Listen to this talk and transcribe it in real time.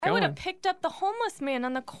I would have picked up the homeless man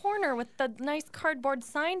on the corner with the nice cardboard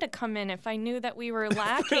sign to come in if I knew that we were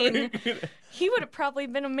lacking. He would have probably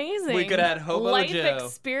been amazing. We could have had Hobo Life Joe.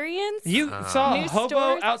 experience. You saw a hobo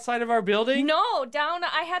stories. outside of our building? No, down.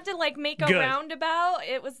 I had to make a roundabout.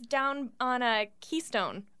 It was down on a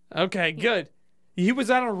Keystone. Okay, good. He was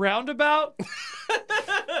on a roundabout?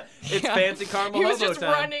 It's fancy caramel He was hobo just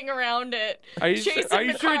time. running around it, Are you chasing sure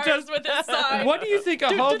the cars with his sign. What do you think a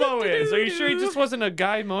hobo is? Are you sure he just wasn't a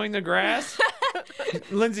guy mowing the grass?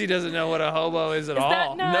 Lindsay doesn't know what a hobo is at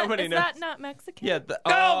all. Nobody knows. Is that not Mexican? Yeah. Oh,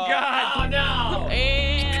 God. Oh, no.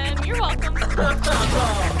 And you're welcome.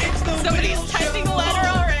 Somebody's typing a letter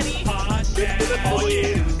already.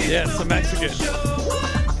 Yeah, it's a Mexican.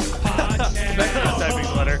 Mexican typing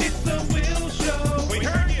a letter.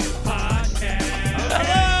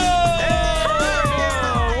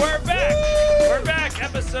 Hello! We're back.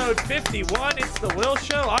 Episode 51. It's the Will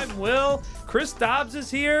Show. I'm Will. Chris Dobbs is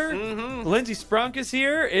here. Lindsay Sprunk is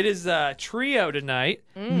here. It is a trio tonight.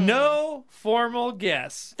 No formal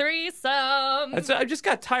guests. Threesome. I just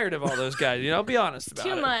got tired of all those guys. I'll be honest about it.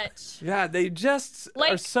 Too much. Yeah, they just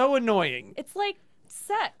are so annoying. It's like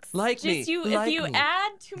sex. Like me. If you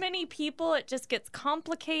add too many people, it just gets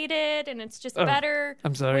complicated, and it's just better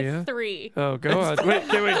I'm sorry, with yeah? 3. Oh, go on. Wait.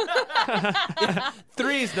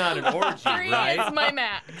 3 is not an orgy, 3 right? is my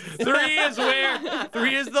max.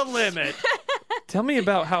 3 is the limit. Tell me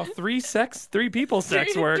about how 3 people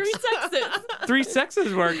sex works. 3 sexes. 3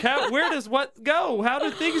 sexes work. Where does what go? How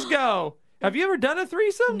do things go? Have you ever done a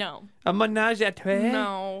threesome? No. A menage a trois?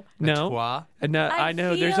 No. No. Trois? No, I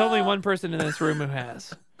know. There's feel- only one person in this room who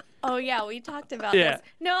has. Oh, yeah, we talked about Yeah. this.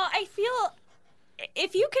 No, I feel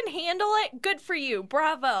if you can handle it, good for you.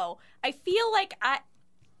 Bravo. I feel like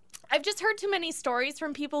I've just heard too many stories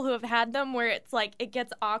from people who have had them where it's like it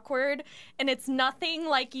gets awkward and it's nothing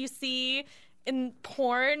like you see in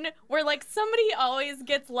porn where like somebody always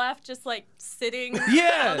gets left just like sitting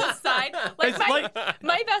on the side.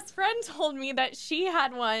 My best friend told me that she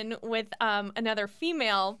had one with another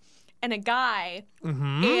female and a guy,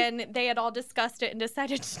 and they had all discussed it and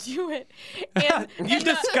decided to do it. And, You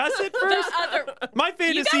discuss it first? My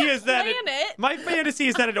fantasy is that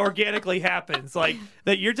it organically happens, like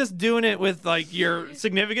that you're just doing it with like your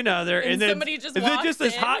significant other, and then somebody just and then walks just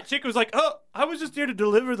this in. hot chick was like, "Oh, I was just here to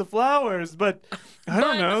deliver the flowers, but I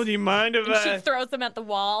don't know. Do you mind if she throws them at the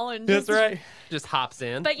wall and That's right. Just hops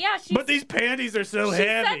in. But yeah, But these panties are so she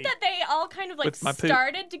heavy. said that they all kind of like With my poop.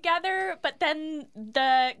 started together, but then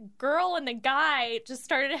the girl and the guy just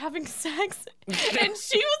started having sex, and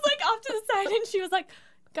she was like off to the side, and she was like,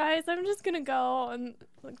 "Guys, I'm just gonna go and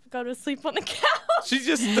go to sleep on the couch." She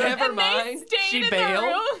just Never and mind. They stayed She in the bailed.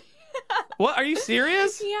 room. What? Are you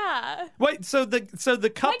serious? Yeah. Wait, so the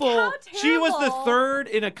couple, how she was the terrible. third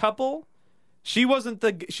in a couple? She wasn't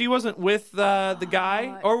with the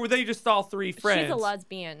guy, or were they just all 3 friends? She's a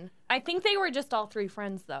lesbian. I think they were just all 3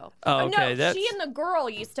 friends, though. Oh, okay, No, she and the girl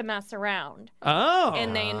used to mess around, Oh.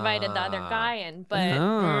 and they invited the other guy in.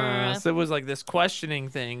 But So it was like this questioning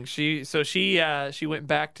thing. She went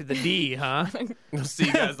back to the D, huh? I'll see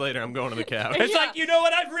you guys later. I'm going to the couch. It's like, you know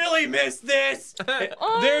what? I've really missed this. I've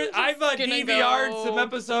gonna DVR'd go. some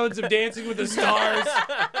episodes of Dancing with the Stars.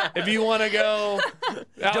 If you want to go.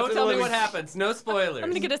 Don't tell me what happens. No spoilers. I'm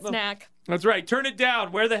gonna get a snack. That's right. Turn it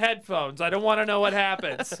down. Wear the headphones. I don't want to know what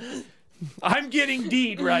happens. I'm getting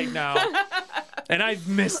D'd right now, and I've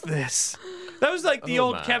missed this. That was like the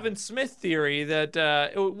old my. Kevin Smith theory that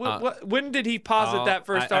when did he posit that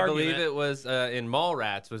first argument? I believe it was in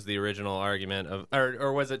Mallrats was the original argument of,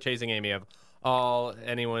 or was it Chasing Amy, of all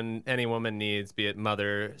any woman needs, be it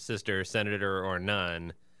mother, sister, senator, or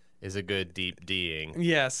none, is a good deep D'ing.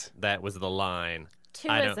 Yes. That was the line. 2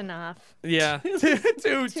 is enough. Yeah.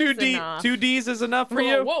 two enough. 2 D's is enough for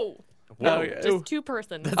you? Whoa. Oh, Just 2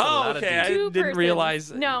 persons. a lot of okay. I Ds. Two didn't persons.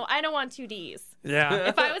 realize. No, I don't want 2 D's. Yeah.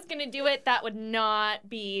 If I was going to do it, that would not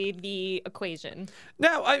be the equation.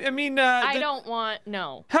 No, I mean, I don't want,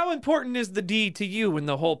 no. How important is the D to you in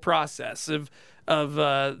the whole process of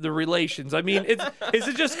the relations? I mean, is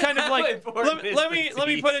it just kind of like let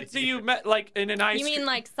me put it to you like in an ice. You mean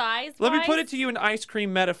like size? Let me put it to you in ice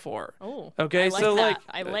cream metaphor. Oh, okay. I like So that. like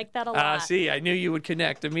I like that a lot. See, I knew you would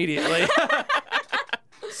connect immediately.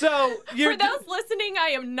 So for those listening,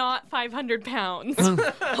 I am not 500 pounds.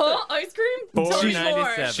 Huh? Ice cream? Tell me more.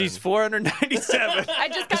 497. She's 497. I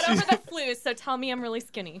just got over the flu, so tell me I'm really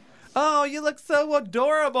skinny. Oh, you look so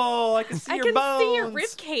adorable. I can see your bones. I can see your rib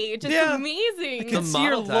cage. It's amazing. I can The see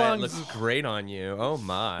your model diet lungs. looks great on you. Oh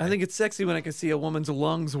my! I think it's sexy when I can see a woman's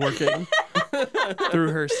lungs working.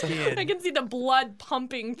 through her skin. I can see the blood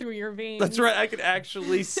pumping through your veins. That's right. I could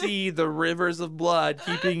actually see the rivers of blood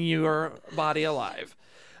keeping your body alive.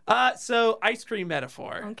 So ice cream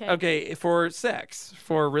metaphor. Okay, for sex,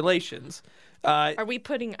 for relations. Are we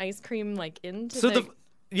putting ice cream like into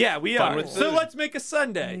Yeah, we Fun are. with So food. let's make a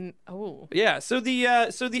sundae. Yeah. So the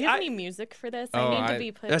Do you have any music for this? I need to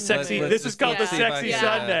be put a sexy. Let's This just is called the see if I sexy can,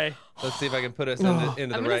 sundae. Let's see if I can put us into I'm the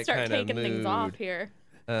gonna right start kind of taking mood. things off here.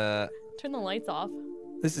 Uh, Turn the lights off.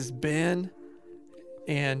 This is Ben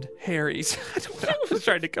and Harry's. I don't know. I'm just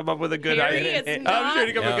trying to come up with a good Harry idea. is I'm not- trying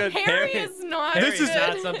to come up with a good. Harry is not. this is good.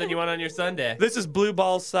 not something you want on your Sunday. This is blue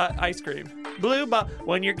balls ice cream. Blue ball.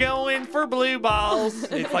 When you're going for blue balls,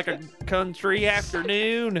 it's like a country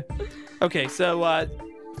afternoon. Okay, so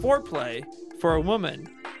foreplay for a woman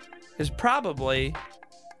is probably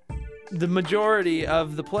the majority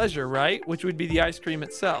of the pleasure, right? Which would be the ice cream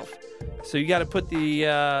itself. So you got to put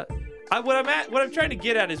the. What I'm trying to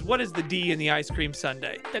get at is, what is the D in the ice cream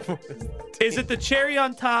sundae? Is it the cherry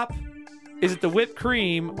on top? Is it the whipped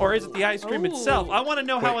cream, or is it the ice cream itself? I want to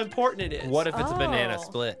know how important it is. What if it's a banana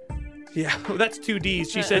split? Yeah, that's 2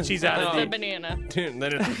 Ds. She said she's out of the D. banana. Then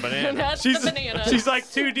it's a banana. That's the banana. She's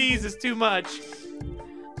like 2 Ds is too much.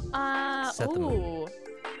 Set the mood.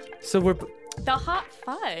 So we're The hot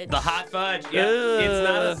fudge. The hot fudge. Yeah, it's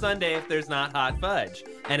not a Sunday if there's not hot fudge,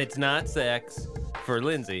 and it's not sex for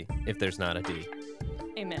Lindsay if there's not a D.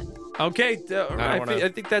 Amen. okay. I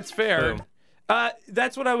think that's fair. Boom.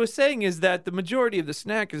 That's what I was saying, is that the majority of the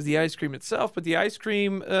snack is the ice cream itself, but the ice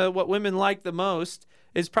cream, what women like the most,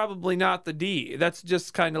 is probably not the D. That's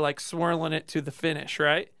just kind of like swirling it to the finish,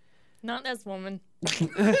 right? Not this woman.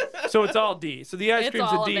 So it's all D. So the ice It's cream's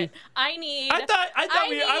all a D. of it.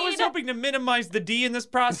 I was hoping to minimize the D in this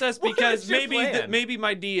process because your plan? maybe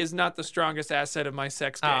my D is not the strongest asset of my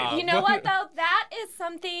sex game. You know what, though? That is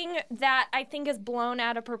something that I think is blown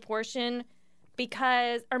out of proportion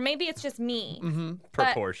because, or maybe it's just me. Mm-hmm.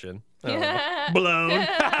 Proportion. Blown.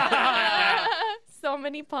 So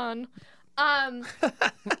many pun.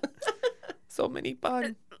 So many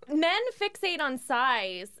fun. Men fixate on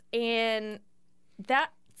size, and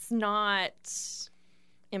that's not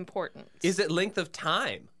important. Is it length of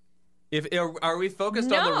time? Are we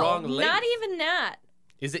focused on the wrong length? Not even that.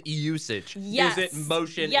 Is it usage? Yes. Is it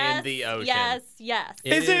motion Yes, in the ocean? Yes.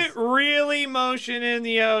 Is it really motion in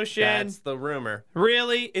the ocean? That's the rumor.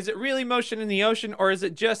 Really? Is it really motion in the ocean, or is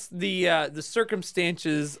it just the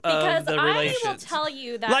circumstances Because of the I relations? will tell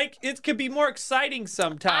you that Like, it could be more exciting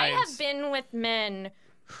sometimes. I have been with men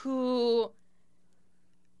who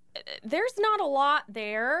there's not a lot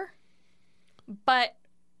there, but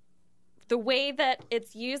the way that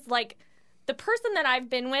it's used, like the person that I've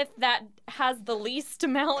been with that has the least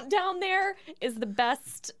amount down there is the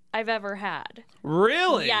best I've ever had.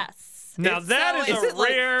 Really? Yes. Now that is it a like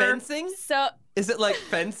rare. fencing? So Is it like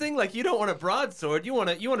fencing? Like you don't want a broadsword. You want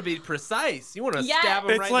to be precise. You want to Yes. stab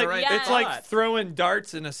them It's right like in the right yes. it's like spot. throwing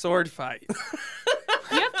darts in a sword fight.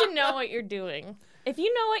 you have to know what you're doing. If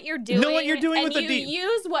you know what you're doing, Know what you're doing and with the you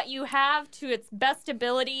use what you have to its best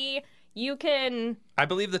ability, you can. I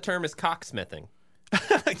believe the term is cocksmithing.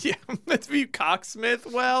 Yeah, that's you cocksmith.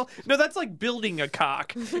 Well, no, that's like building a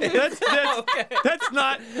cock. That's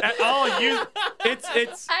not at all you.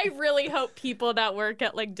 It's. I really hope people that work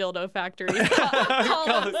at like dildo factories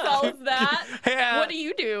call themselves that. Yeah. What do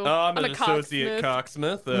you do? Oh, I'm an a associate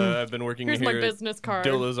cocksmith. I've been working Here's here my at business card.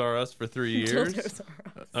 Dildos R Us for 3 years. Dildos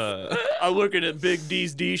are- I'm working at Big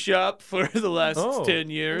D's D shop for the last 10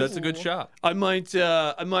 years. That's a good shop. I might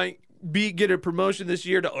get a promotion this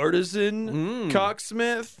year to artisan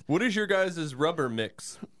cocksmith. What is your guys' rubber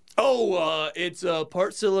mix? Oh, it's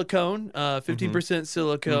part silicone, 15%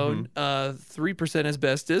 silicone, 3%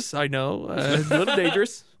 asbestos. I know, a little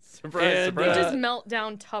dangerous. Surprise, And, They surprise. just melt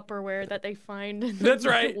down Tupperware that they find. In That's the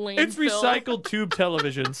right. It's landfill. recycled tube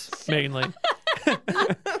televisions mainly.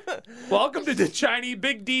 Welcome to the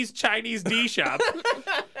Big D's Chinese D shop.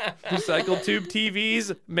 Recycled tube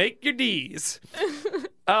TVs, make your D's.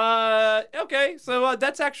 Okay, so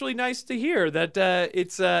that's actually nice to hear that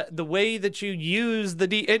it's the way that you use the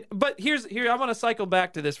D. But here I want to cycle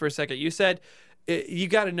back to this for a second. You said you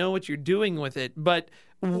got to know what you're doing with it, but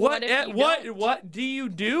what if you don't? what do you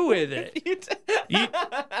do with it?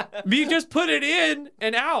 You just put it in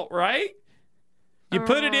and out, right? You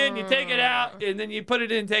put it in, you take it out, and then you put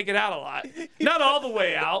it in, take it out a lot. Not all the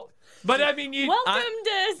way out, but I mean, Welcome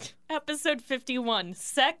to episode 51,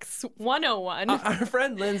 Sex 101. Our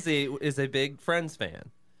friend Lindsay is a big Friends fan.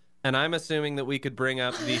 And I'm assuming that we could bring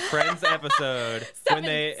up the Friends episode when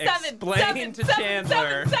they explain to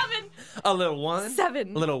Chandler seven. a little one,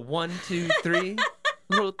 Seven. a little 1, 2, 3,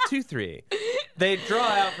 a little 2, 3. They draw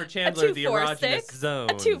out for Chandler the erogenous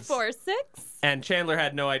zones. A 2, 4, 6. And Chandler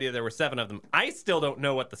had no idea there were 7 of them. I still don't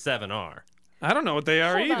know what the 7 are. I don't know what they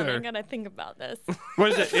are Hold either. on, I gotta think about this.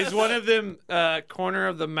 What is it? Is one of them corner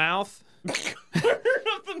of the mouth? Is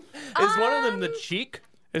one of them the cheek?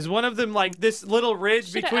 Is one of them like this little ridge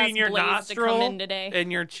Should've between asked your Blaze to come nostril in today.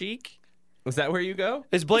 and your cheek? Was that where you go?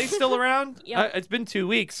 Is Blaze still around? Yep. It's been 2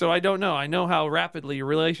 weeks, so I don't know. I know how rapidly your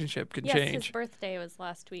relationship could Yes, change. his birthday was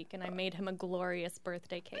last week, and I made him a glorious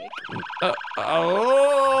birthday cake.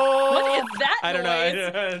 Oh! What is that I don't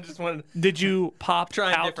noise? know. I just wanted. Did you pop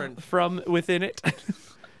Trying out different. from within it?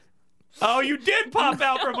 Oh, you did pop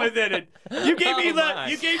out from within it. You gave me my.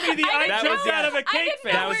 the I That jumped was out of a I cake didn't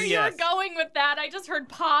fan. know That was where a you were yes. going with that. I just heard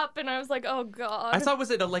pop, and I was like, oh, God. I thought,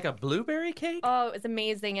 was it like a blueberry cake? Oh, it was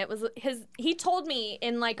amazing. It was he told me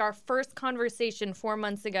in like our first conversation 4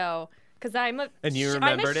 months ago, because I'm a And you I'm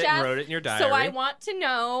a remembered it chef, and wrote it in your diary. So I want to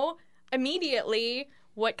know immediately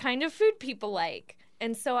what kind of food people like.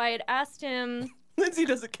 And so I had asked him. Lindsay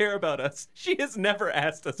doesn't care about us. She has never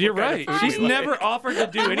asked us. You're what kind right. of food She's we like. never offered to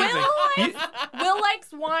do anything. Will likes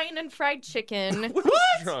wine and fried chicken. What?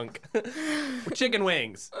 Drunk. Chicken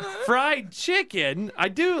wings. Fried chicken. I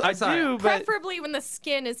do, but Preferably when the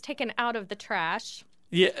skin is taken out of the trash,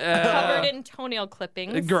 yeah, covered in toenail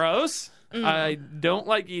clippings. gross. I don't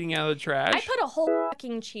like eating out of the trash. I put a whole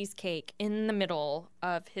fucking cheesecake in the middle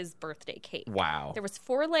of his birthday cake. Wow. There was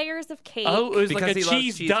 4 layers of cake. Oh, it was Because like a he loves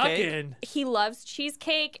cheese cheesecake? duckin'. He loves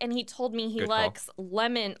cheesecake, and he told me he Good call. likes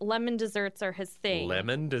lemon desserts are his thing.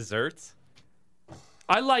 Lemon desserts?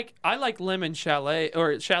 I like lemon chalet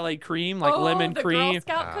or chalet cream, like lemon the cream. Girl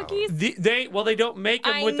Scout cookies. They don't make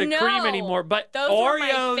them I with the cream know. anymore, but Those were my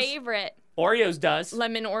Oreos favorite. Oreos does.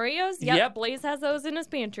 Lemon Oreos? Yep. Yep. Blaze has those in his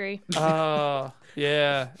pantry. Oh,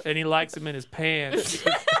 yeah, and he likes them in his pants.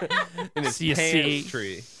 In his You pants see.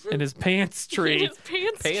 tree. In his pants tree. His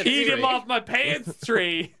pants. Pants Eat him tree. off my pants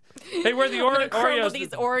tree. Hey, where are the I'm gonna crumble Oreos? these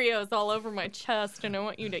Oreos all over my chest, and I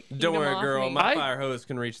want you to eat Don't them worry, off girl. me. My fire hose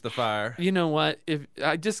can reach the fire. You know what? If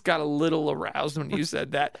I just got a little aroused when you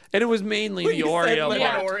said that, and it was mainly the You said Oreo lemon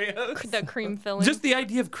Yeah. part. Oreos? The cream filling. Just the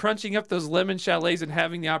idea of crunching up those lemon chalets and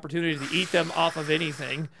having the opportunity to eat them off of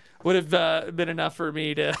anything would have been enough for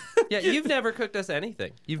me to. Yeah, you've never cooked us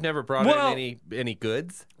anything. You've never brought Well- in any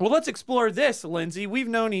goods. Well, let's explore this, Lindsay. We've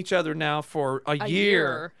known each other now for a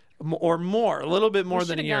year or more, a little bit more we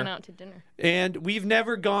than a should've year. gone out to dinner. And we've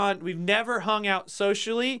never hung out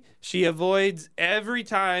socially. She avoids every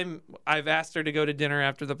time I've asked her to go to dinner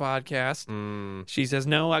after the podcast. She says,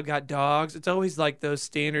 no, I've got dogs. It's always like those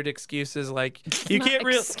standard excuses. Like you can't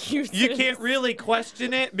really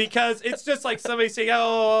question it because it's just like somebody saying,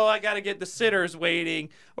 oh, I got to get the sitters waiting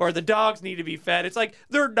or the dogs need to be fed. It's like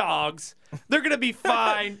they're dogs. They're going to be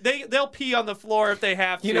fine. They'll pee on the floor if they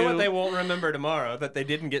have to. You know what they won't remember tomorrow? That they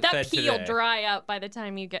didn't get That fed pee will today. dry up by the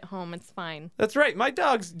time you get home. It's fine. That's right. My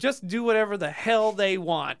dogs just do whatever the hell they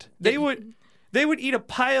want. They would eat a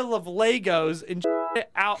pile of Legos and it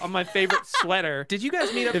out on my favorite sweater. Did you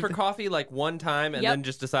guys meet up for coffee like one time and Yep. then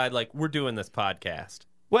just decide like we're doing this podcast?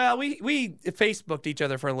 Well, we Facebooked each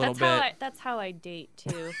other for a little bit. That's how I date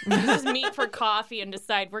too. We just meet for coffee and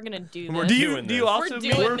decide we're gonna do this. We're Do doing you this. also We're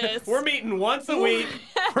meet? doing this. We're meeting once a week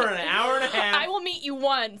for an hour and a half. I will meet you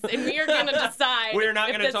once, and we are gonna decide. We're not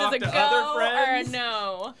if gonna this talk is a to go other friends? or a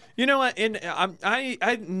no. You know what?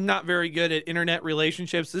 I'm not very good at internet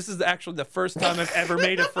relationships. This is actually the first time I've ever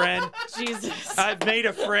made a friend. Jesus. I've made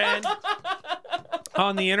a friend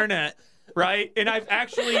on the internet, right? And I've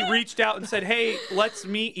actually reached out and said, hey, let's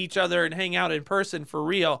meet each other and hang out in person for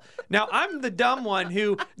real. Now, I'm the dumb one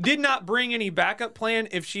who did not bring any backup plan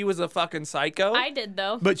if she was a fucking psycho. I did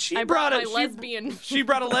though. But she I brought my a lesbian. She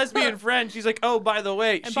brought a lesbian friend. She's like, oh, by the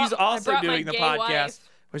way, she's I also brought my doing the gay podcast. wife.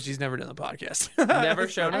 But she's never done the podcast. Never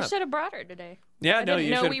showed I up. should have brought her today. Yeah, I no, didn't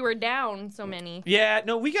you know should. we were down so many. Yeah,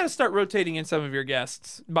 no, we got to start rotating in some of your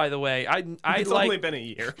guests. By the way, I It's like. only been a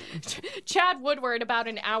year. Chad Woodward about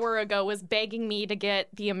an hour ago was begging me to get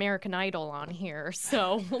the American Idol on here,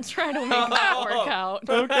 so we'll try to make that work out.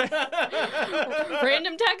 Okay.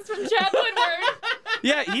 Random text from Chad Woodward.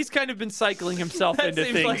 Yeah, he's kind of been cycling himself That into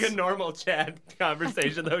seems things. like a normal Chad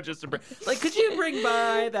conversation, though. Just to bring, like, could you bring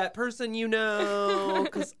by that person you know?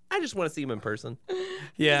 Because I just want to see him in person, I just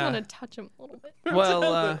yeah. want to touch him a little bit.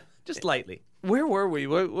 Well, just lightly. where were we?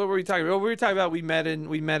 What were we talking about? We were talking about we met in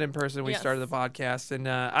person. We Yes. started the podcast, and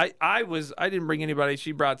I didn't bring anybody.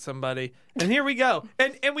 She brought somebody, and here we go.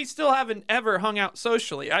 And we still haven't ever hung out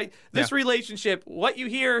socially. This relationship, what you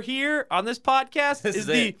hear here on this podcast, This is is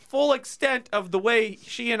the it. full extent of the way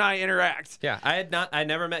she and I interact. Yeah, I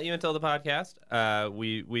never met you until the podcast.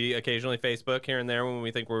 We occasionally Facebook here and there when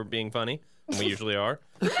we think we're being funny. We usually are.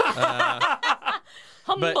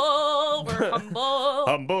 Humble. We're humble.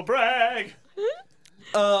 Humble brag.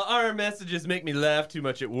 Our messages make me laugh too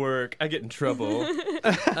much at work. I get in trouble.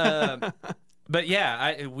 But yeah,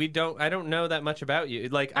 I don't know that much about you.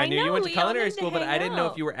 Like I knew you went to culinary school, but I didn't know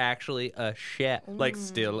if you were actually a chef. Like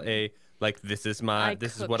still this is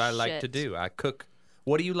what I like to do. I cook.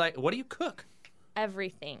 What do you like? What do you cook?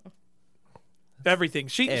 Everything. Everything.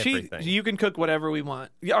 Everything. You can cook whatever we want.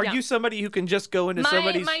 Are you somebody who can just go into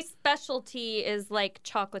somebody's... My specialty is like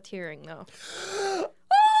chocolatiering, though.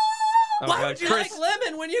 Why would you like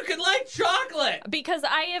lemon when you can like chocolate? Because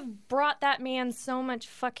I have brought that man so much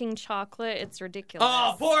fucking chocolate, it's ridiculous.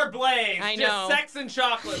 Oh, poor Blaze. I know. Just sex and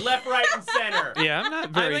chocolate, left, right, and center. Yeah, I'm not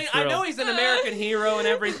very thrilled. I know he's an American hero and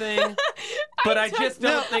everything, but I just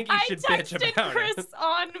don't think you should bitch about it. I texted Chris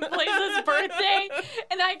on Blaze's birthday,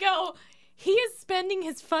 and I go... He is spending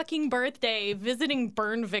his fucking birthday visiting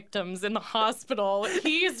burn victims in the hospital.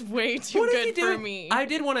 He is way too good for me. I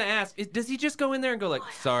did want to ask, does he just go in there and go like,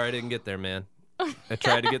 sorry, I didn't get there, man. I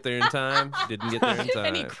tried to get there in time, didn't get there in time.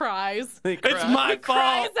 And he cries. It's my fault.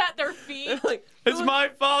 Cries at their feet. It's my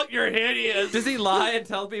fault, you're hideous. Does he lie and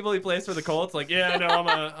tell people he plays for the Colts? Like, yeah, no,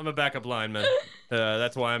 I'm a backup lineman.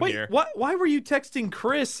 That's why I'm here. Why were you texting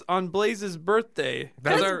Chris on Blaze's birthday?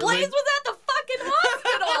 Because Blaze was at the fucking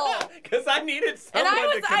hospital. Because I needed someone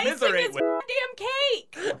to commiserate with. Goddamn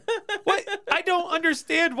cake. What? I don't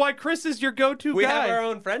understand why Chris is your go-to guy. We have our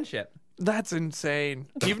own friendship. That's insane.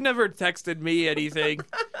 You've never texted me anything.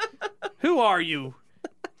 Who are you?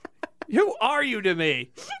 Who are you to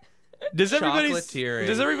me? Does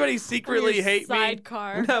everybody secretly hate me?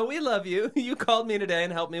 Sidecar. No, we love you. You called me today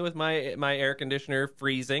and helped me with my air conditioner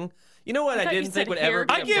freezing. You know what I didn't think would ever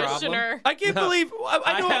be a problem? I can't believe...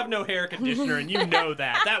 I have no hair conditioner, and you know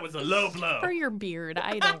that. That was a low blow. For your beard.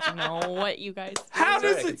 I don't know what you guys... How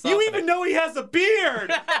does it... You even know he has a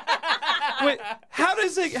beard! Wait,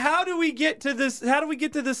 how do we get to this... How do we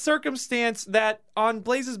get to the circumstance that on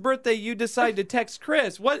Blaze's birthday you decide to text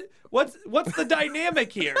Chris? What's the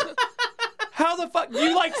dynamic here? How the fuck...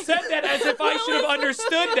 You, said that as if I should have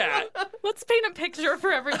understood that. Let's paint a picture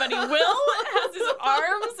for everybody. Will has his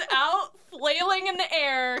arms out, flailing in the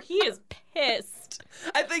air. He is pissed.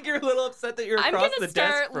 I think you're a little upset that you're across the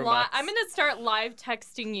desk from us. I'm going to start live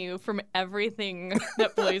texting you from everything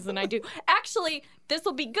that Blaze and I do. Actually, this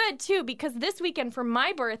will be good, too, because this weekend for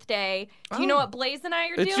my birthday, do you know what Blaze and I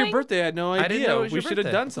are doing? It's your birthday. I had no idea. I didn't know it was we should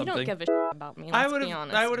have done something. You don't give a shit about me, let's be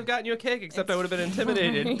honest. I would have gotten you a cake, except I would have been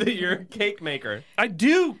intimidated that you're a cake maker. I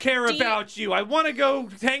do care about you. I want to go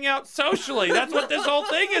hang out socially. That's what this whole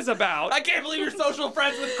thing is about. I can't believe you're social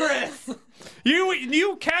friends with Chris.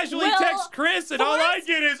 You casually text Chris, and all I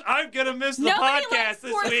get is, I'm going to miss the podcast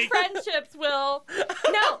this week. Friendships, Will.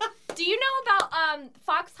 No. Do you know about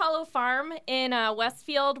Fox Hollow Farm in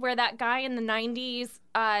Westfield, where that guy in the 90s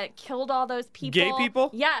killed all those people? Gay people?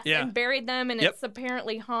 Yes, and buried them, and it's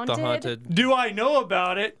apparently haunted. The haunted. Do I know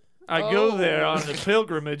about it? I go there on a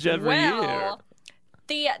pilgrimage every year.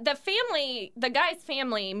 The guy's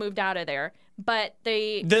family moved out of there, but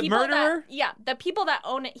the murderer? The people that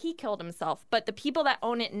own it, he killed himself. But the people that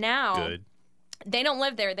own it now, they don't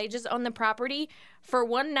live there. They just own the property. For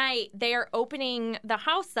one night, they are opening the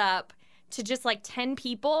house up to just 10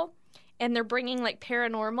 people, and they're bringing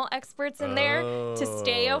paranormal experts in there to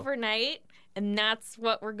stay overnight. And that's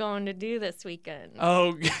what we're going to do this weekend.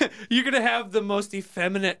 Oh, you're going to have the most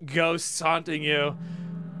effeminate ghosts haunting you.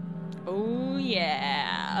 Oh,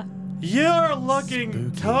 yeah. You're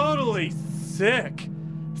looking totally sick.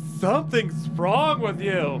 Something's wrong with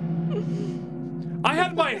you. I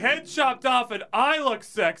had my head chopped off and I look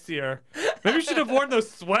sexier. Maybe you should have worn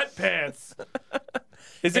those sweatpants.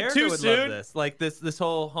 Is it too soon? Love this. This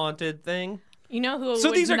whole haunted thing. You know who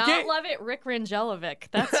would not love it? Rick Rangelovic.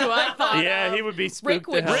 That's who I thought. Yeah, he would be spooked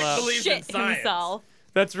Rick the hell out. believes in science. Himself.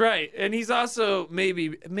 That's right. And he's also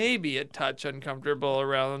maybe a touch uncomfortable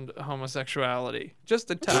around homosexuality.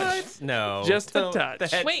 Just a touch. What? No. Just a touch.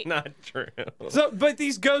 That's not true. But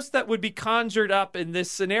these ghosts that would be conjured up in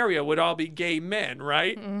this scenario would all be gay men,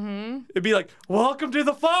 right? Mm-hmm. It'd be like, welcome to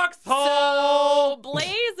the foxhole! So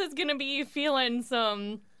Blaze is going to be feeling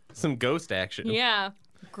some ghost action. Yeah.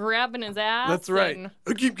 Grabbing his ass. That's right.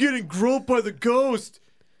 I keep getting groped by the ghost.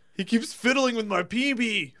 He keeps fiddling with my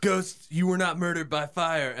PB. Ghost, you were not murdered by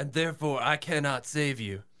fire, and therefore I cannot save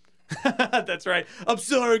you. That's right. I'm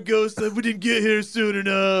sorry, Ghost. We didn't get here soon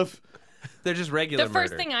enough. They're just regular murder. The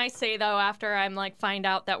first thing I say, though, after I'm find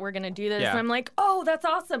out that we're going to do this, I'm like, oh, that's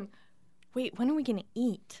awesome. Wait, when are we going to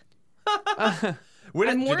eat?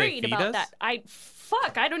 I'm Do they worried feed about us? that.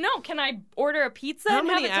 I don't know. Can I order a pizza How and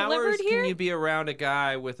have many it delivered hours here? can you be around a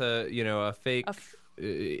guy with a fake,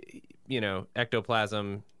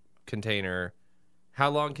 ectoplasm container? How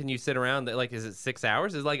long can you sit around? Like, is it 6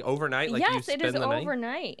 hours? Is it like overnight? Like, you Yes, spend it is the night?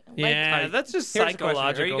 overnight. Yeah, that's just Here's a question.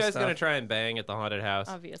 psychological Are you guys stuff. gonna try and bang at the haunted house?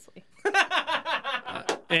 Obviously.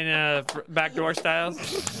 In backdoor styles?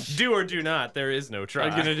 Do or do not. There is no try.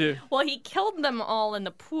 What are you going to do? Well, he killed them all in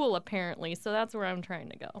the pool, apparently, so that's where I'm trying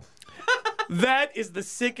to go. That is the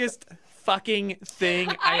sickest fucking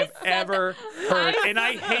thing I have ever heard, and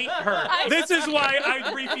I hate her. This is why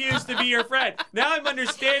I refuse to be your friend. Now I'm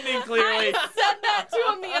understanding clearly. I said that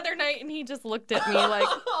to him the other night, and he just looked at me like...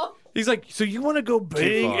 He's like, so you want to go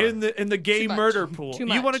bang far. in the gay much. murder pool? Too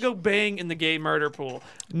You want to much. go bang in the gay murder pool?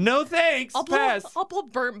 No thanks. Pass. I'll pull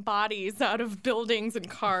burnt bodies out of buildings and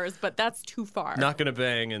cars, but that's too far. Not gonna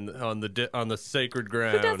bang on the sacred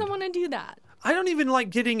ground. Who doesn't want to do that? I don't even like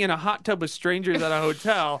getting in a hot tub with strangers at a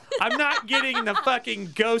hotel. I'm not getting in the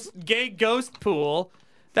fucking gay ghost pool.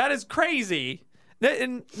 That is crazy.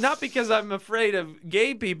 And not because I'm afraid of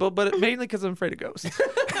gay people, but mainly because I'm afraid of ghosts.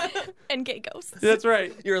 And gay ghosts. That's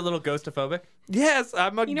right. You're a little ghostophobic? Yes,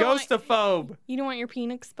 I'm a You know what? ghostophobe. You don't want your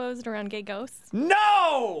peen exposed around gay ghosts?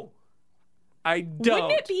 No! I don't.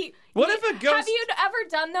 Wouldn't it be... What if a ghost... Have you ever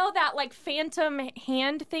done, though, that, like, phantom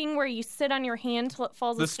hand thing where you sit on your hand till it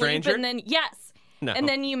falls The asleep? stranger? And then, yes. No. And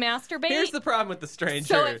then you masturbate? Here's the problem with the stranger.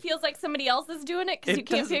 So it feels like somebody else is doing it because It you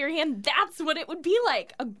can't doesn't- feel your hand. That's what it would be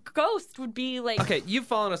like. A ghost would be like... Okay, you've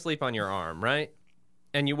fallen asleep on your arm, right?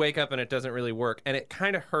 And you wake up and it doesn't really work, and it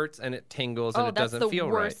kind of hurts and it tingles and Oh, it that's doesn't the feel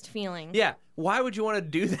worst right. feeling. Yeah. Why would you want to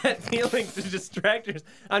do that feeling to distract yourself?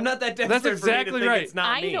 I'm not that desperate That's for me to exactly think right. it's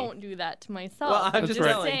not I me. don't do that to myself. Well, I'm That's just right.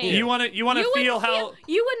 telling saying. You want to feel wouldn't how...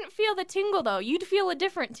 you wouldn't feel the tingle though. You'd feel a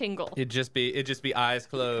different tingle. It'd just be eyes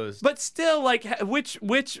closed. But still, like,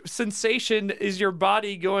 which sensation is your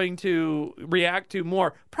body going to react to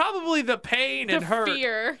more? Probably the pain and The hurt.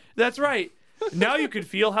 fear. That's right. Now you can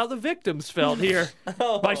feel how the victims felt here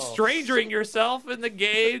by strangering yourself in the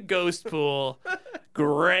gay ghost pool.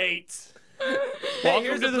 Great. Hey,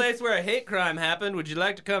 here's a place where a hate crime happened. Would you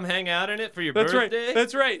like to come hang out in it for your That's birthday? right.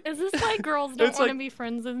 That's right. Is this why girls don't It's want to like- be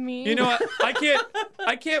friends with me? You know what?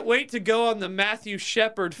 I can't wait to go on the Matthew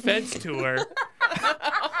Shepard fence tour.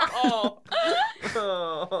 Oh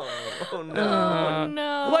no. Oh,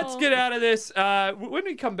 no. Let's get out of this. When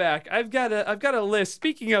we come back, I've got a list.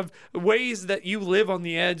 Speaking of ways that you live on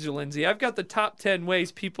the edge, Lindsay, I've got the top 10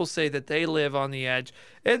 ways people say that they live on the edge,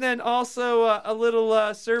 and then also a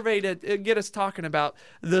little survey to get us talking about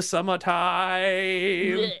the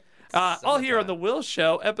summertime. All here on the Will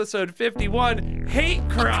Show, episode 51, Hate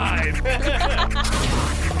Crime.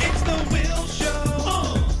 It's the Will Show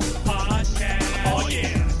podcast. Oh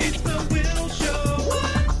yeah. It's the Will Show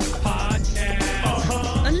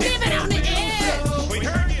podcast. Living on the edge. We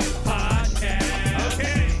heard you. Podcast.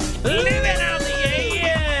 Okay. Living on the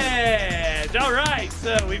edge. All right.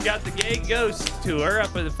 So we've got the Gay Ghost Tour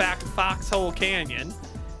up in the Foxhole Canyon.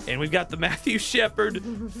 And we've got the Matthew Shepard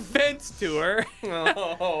Fence Tour,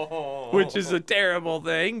 which is a terrible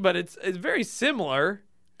thing, but it's very similar.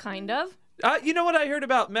 Kind of. You know what I heard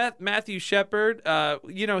about Matthew Shepard?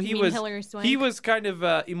 He mean Hilary Swank? he was kind of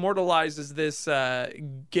immortalized as this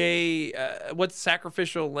gay, what's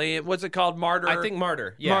sacrificial lamb? What's it called? Martyr. I think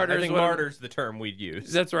martyr. Yeah, Martyr's I think what- martyr's the term we'd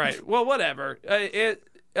use. That's right. Well, whatever.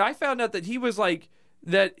 I found out that he was like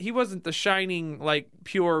that. He wasn't the shining, like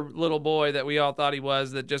pure little boy that we all thought he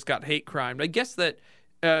was. That just got hate crimed. I guess that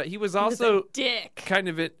he was also Dick. kind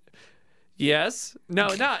of it. Yes. No,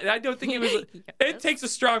 not. I don't think he was. It takes a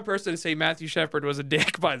strong person to say Matthew Shepard was a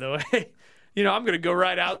dick, by the way. You know, I'm going to go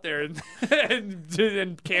right out there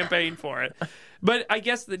and campaign for it. But I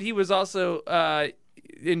guess that he was also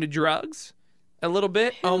into drugs a little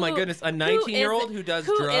bit. Oh my goodness, a 19-year-old who does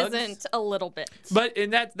drugs? Who isn't a little bit? But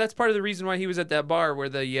and that's part of the reason why he was at that bar where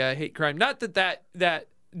the hate crime. Not that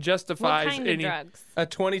justifies What kind any. of drugs? A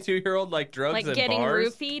 22-year-old like drugs Like in getting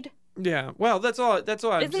bars? roofied? Yeah. Well, that's all I'm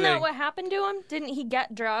Isn't saying. that what happened to him? Didn't he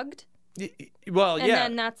get drugged? Well, And yeah.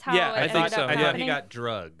 then that's how yeah, it I ended think up so. I thought happening? he got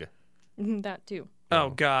drug. That too.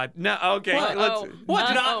 Oh God. No. Okay. What? Let's. Oh. What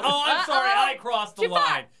did I? Uh-oh. Oh, I'm sorry. Uh-oh. I crossed the Too far.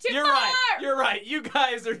 line. Too You're far. right. You're right. You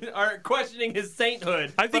guys are questioning his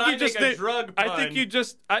sainthood. I think but you just make a did- drug pun. I think you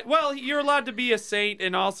just. Well, you're allowed to be a saint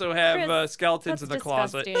and also have Chris, skeletons in That's the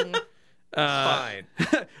closet. disgusting. Fine.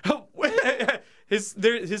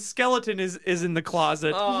 His skeleton is in the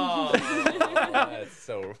closet. Oh, that's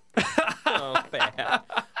so bad.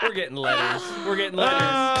 We're getting letters. We're getting letters.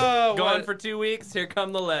 Oh, Gone for 2 weeks. Here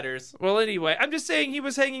come the letters. Well, anyway, I'm just saying he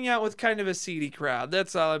was hanging out with kind of a seedy crowd.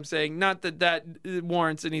 That's all I'm saying. Not that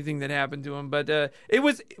warrants anything that happened to him, but it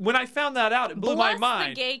was when I found that out, it blew my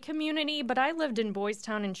mind. The gay community, but I lived in Boys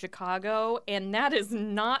Town in Chicago, and that is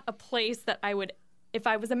not a place that I would, if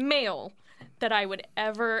I was a male, that I would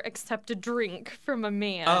ever accept a drink from a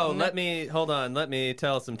man. Oh, let me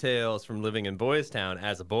tell some tales from living in Boys Town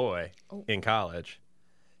as a boy in college.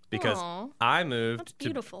 Because I moved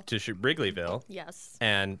to Wrigleyville. Yes.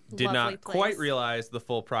 And did Lovely not place. quite realize the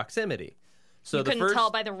full proximity. So you couldn't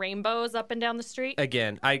tell by the rainbows up and down the street?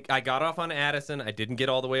 Again, I got off on Addison. I didn't get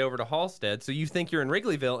all the way over to Halstead. So you think you're in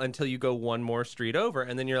Wrigleyville until you go one more street over.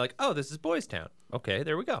 And then you're like, oh, this is Boys Town. Okay,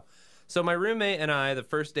 there we go. So my roommate and I, the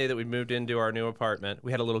first day that we moved into our new apartment,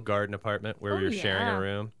 we had a little garden apartment where we were sharing a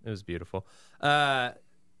room. It was beautiful. Rob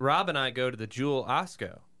and I go to the Jewel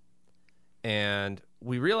Osco. And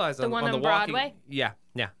we realized the one on Broadway? Yeah.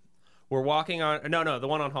 We're walking on... No, the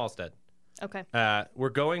one on Halstead. Okay. We're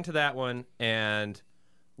going to that one, and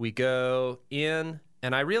we go in,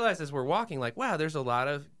 and I realize as we're walking, like, wow, there's a lot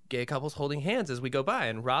of gay couples holding hands as we go by,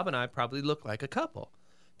 and Rob and I probably look like a couple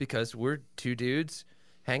because we're two dudes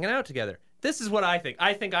hanging out together. This is what I think.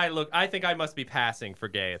 I think I must be passing for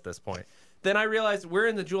gay at this point. Then I realize we're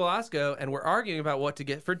in the Jewel Osco, and we're arguing about what to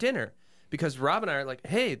get for dinner because Rob and I are like,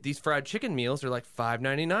 hey, these fried chicken meals are like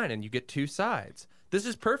 $5.99, and you get 2 sides. This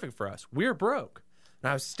is perfect for us. We're broke. And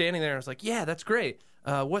I was standing there, and I was like, yeah, that's great.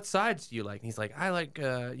 What sides do you like? And he's like, I like,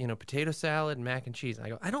 potato salad and mac and cheese. And I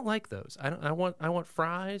go, I don't like those. I want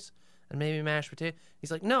fries and maybe mashed potato. He's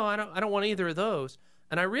like, no, I don't want either of those.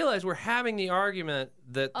 And I realized we're having the argument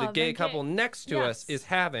that the gay couple next to us is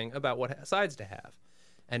having about what sides to have.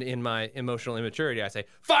 And in my emotional immaturity, I say,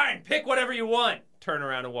 fine, pick whatever you want. Turn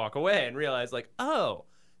around and walk away and realize, like, oh,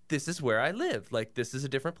 this is where I live. Like, this is a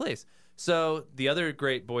different place. So the other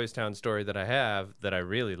great Boys Town story that I have that I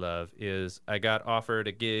really love is I got offered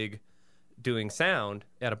a gig doing sound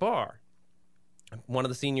at a bar. One of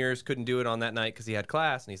the seniors couldn't do it on that night because he had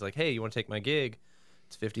class, and he's like, hey, you want to take my gig?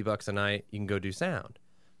 It's $50 a night. You can go do sound.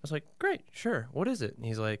 I was like, great, sure. What is it? And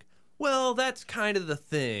he's like, well, that's kind of the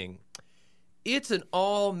thing. It's an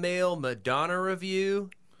all-male Madonna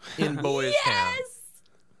review in Boys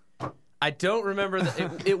Town. I don't remember.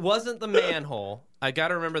 It wasn't the Manhole. I got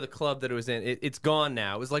to remember the club that it was in. It's gone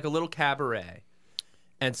now. It was like a little cabaret.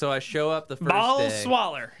 And so I show up the first Ball day.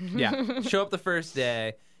 swaller. Yeah. Show up the first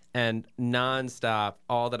day, and nonstop,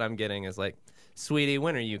 all that I'm getting is like, sweetie,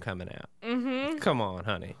 when are you coming out? Mm-hmm. Come on,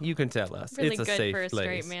 honey. You can tell us. Really it's a good safe for a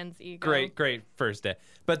place. straight man's ego. Great first day.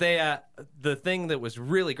 But the thing that was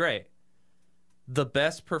really great, the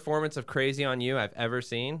best performance of Crazy on You I've ever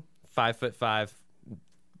seen, 5'5",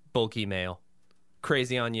 bulky male.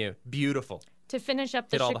 Crazy on You. Beautiful. To finish up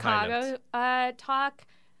the Chicago talk,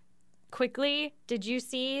 quickly, did you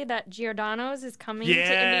see that Giordano's is coming to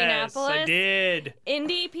Indianapolis? Yes, I did.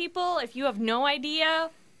 Indie people, if you have no idea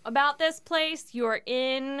about this place, you are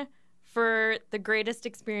in for the greatest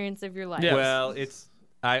experience of your life. Yes. Well, it's...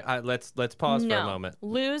 let's pause for a moment.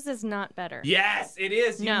 Lose is not better. Yes, it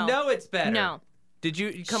is. You know it's better. No. Did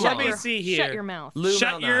you come Let on? me see here. Shut your mouth. Lou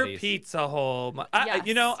Shut your Malnati's. pizza hole.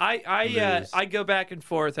 Yes. I go back and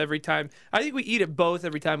forth every time. I think we eat at both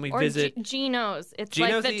every time we visit. Geno's. It's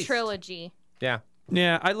Geno's like the East. trilogy. Yeah.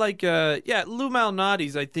 Yeah, I like. Lou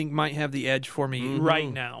Malnati's I think might have the edge for me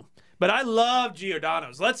right now. But I love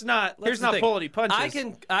Giordano's. Let's not pull any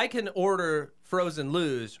punches. I can order frozen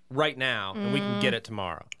Lou's right now, and we can get it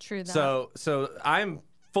tomorrow. True that. So I'm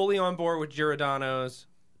fully on board with Giordano's.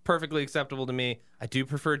 Perfectly acceptable to me. I do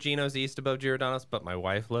prefer Geno's East above Giordano's, but my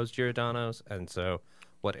wife loves Giordano's, and so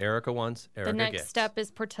what Erica wants, Erica gets. The next step is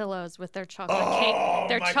Portillo's with their chocolate cake.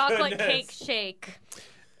 Their chocolate cake shake.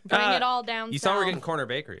 Bring it all down. You saw we're getting corner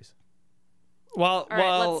bakeries. Well, all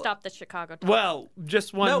right, let's stop the Chicago talk. Well,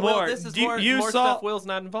 just one more. Will, this is more stuff Will's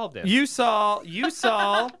not involved in. You saw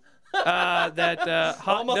that Hot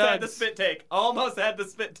Almost Dogs had the spit take. Almost had the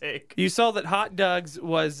spit take. You saw that Hot Dogs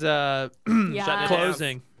was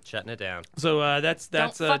closing. Shutting it down. So that's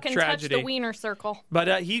Don't a fucking tragedy. touch the wiener circle.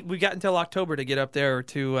 But we got until October to get up there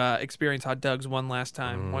to experience Hot Dogs one last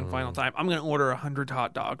time, one final time. I'm gonna order 100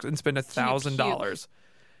 hot dogs and spend $1,000.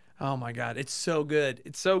 Oh my God, it's so good!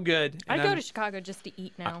 It's so good. I go to Chicago just to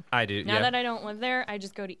eat now. I do. Now that I don't live there, I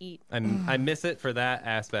just go to eat. I miss it for that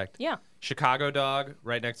aspect. Yeah. Chicago Dog,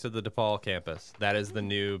 right next to the DePaul campus. That is the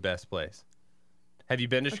new best place. Have you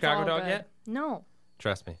been to Chicago Dog yet? No.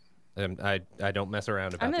 Trust me. I don't mess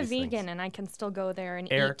around about these things. I'm a vegan, and I can still go there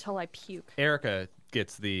and eat till I puke. Erica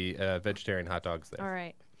gets the vegetarian hot dogs there. All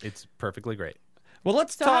right. It's perfectly great. Well,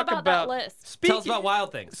 let's So how talk about that list? Tell us about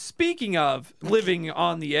wild things. Speaking of living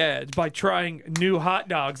on the edge by trying new hot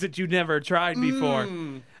dogs that you never tried before,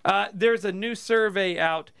 there's a new survey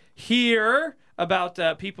out here about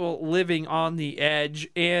people living on the edge,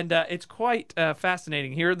 and it's quite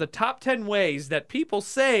fascinating. Here are the top 10 ways that people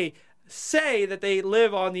say that they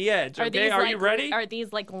live on the edge. Okay, are you ready? Are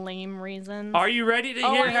these like lame reasons? Are you ready to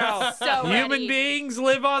hear I'm how so human ready. beings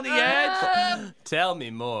live on the edge? Tell me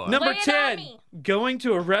more. Number Lay it on 10, me. going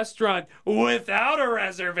to a restaurant without a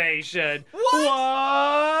reservation.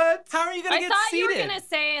 What? How are you going I to get thought seated? you were gonna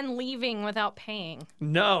say and leaving without paying.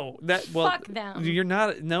 No, Fuck them. You're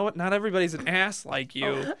not. No, not everybody's an ass like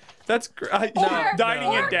you. That's dining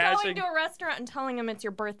Or and dashing. going to a restaurant and telling them it's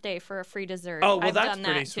your birthday for a free dessert. Oh, well, I've that's done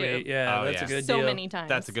pretty that sweet. Too. Yeah, Oh, that's yeah. a good So deal. many times.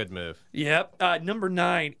 That's a good move. Yep. Number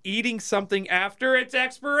 9, eating something after its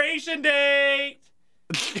expiration date.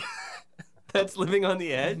 That's living on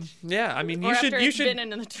the edge? Yeah, I mean, Or you after should. it's been in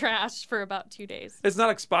the trash for about 2 days. It's not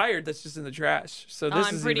expired. That's just in the trash. So this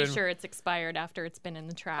I'm is pretty even... sure it's expired after it's been in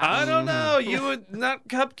the trash. I don't know. You would not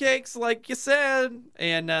cupcakes like you said,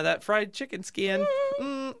 and that fried chicken skin.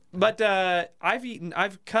 But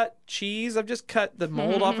I've cut cheese. I've just cut the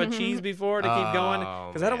mold off of cheese before to keep going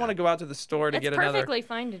because I don't man. want to go out to the store to It's get another. perfectly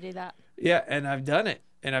fine to do that. Yeah, and I've done it,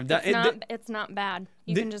 and I've done It's not bad.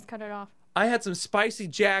 You can just cut it off. I had some spicy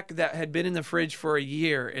Jack that had been in the fridge for a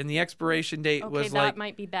year, and the expiration date Okay, was that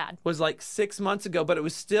might be bad. like 6 months ago, but it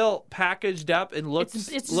was still packaged up and looked. It's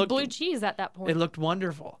just blue cheese at that point. It looked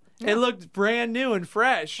wonderful. It looked brand new and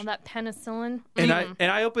fresh. All that penicillin. And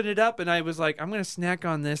I opened it up and I was like, I'm gonna snack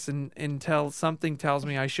on this until something tells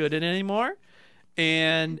me I shouldn't anymore.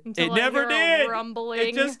 And Until it I never hear a did. rumbling.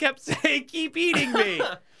 It just kept saying, keep eating me.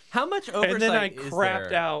 How much oversight And then I is crapped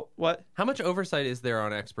there? out. What? How much oversight is there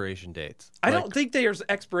on expiration dates? I Like, don't think there's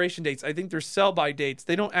expiration dates. I think there's sell-by dates.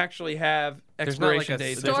 They don't actually have There's not like expiration a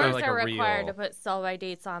dates. there's not Stores like are a required real- to put sell-by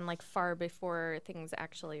dates on like far before things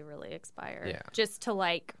actually really expire. Yeah. Just to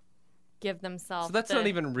like give themselves. So that's not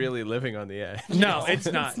even really living on the edge. No, it's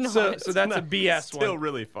not. It's So not. that's a BS Still one.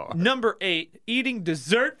 really far. Number 8, eating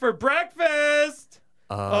dessert for breakfast.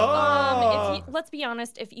 Let's be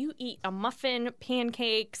honest. If you eat a muffin,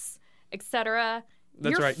 pancakes, etc.,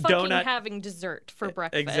 That's you're right. fucking Donut. having dessert for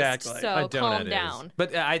breakfast. Exactly. So A donut calm is. down.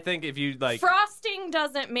 But I think if you like Frosting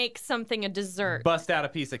doesn't make something a dessert. bust out a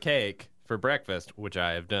piece of cake for breakfast, which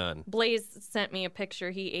I have done. Blaze sent me a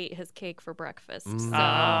picture. He ate his cake for breakfast. So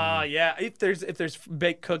Yeah. If there's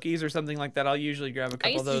baked cookies or something like that, I'll usually grab a I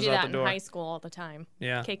couple used of to those do out that the in door. high school all the time.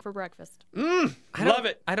 Yeah. Cake for breakfast. Love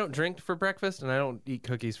it. I don't drink for breakfast, and I don't eat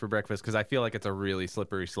cookies for breakfast because I feel like it's a really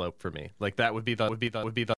slippery slope for me. Like that would be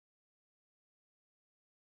the.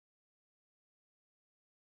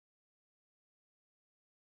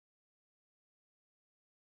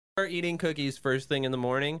 Start eating cookies first thing in the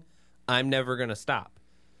morning, I'm never gonna stop.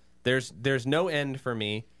 There's no end for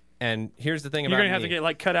me. And here's the thing about You're gonna have me. to get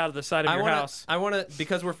like cut out of the side of your house. I want to,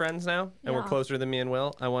 because we're friends now and we're Yeah. closer than me and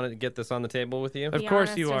Will. I want to get this on the table with you. Of Be course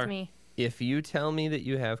honest you with are. me. If you tell me that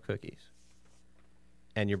you have cookies,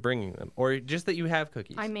 and you're bringing them, or just that you have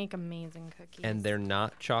cookies, I make amazing cookies. and they're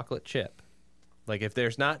not chocolate chip, like if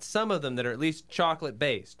there's not some of them that are at least chocolate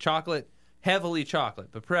based, heavily chocolate,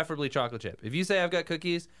 but preferably chocolate chip. If you say I've got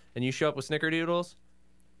cookies and you show up with snickerdoodles,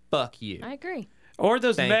 fuck you. I agree. Or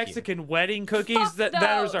those Thank you. Mexican wedding cookies Fuck those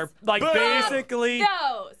those. are like Boom. basically.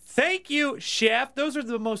 Those. Thank you, chef. Those are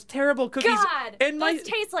the most terrible cookies. God, And those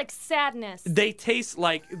taste like sadness. they taste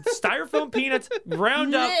like styrofoam peanuts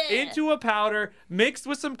ground up Blech. into a powder, mixed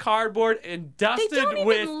with some cardboard and They dusted don't even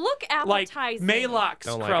with look like appetizing. Maalox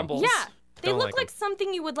Don't like 'em. crumbles. Yeah, they Don't look like like 'em.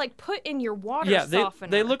 something you would like put in your water Yeah, softener.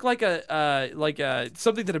 they look like a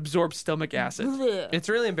something that absorbs stomach acid. Blech. It's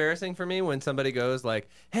really embarrassing for me when somebody goes like,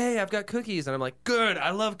 "Hey, I've got cookies," and I'm like, "Good, I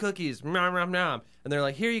love cookies." Nom, nom, nom. And they're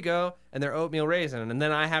like, "Here you go," and they're oatmeal raisin, and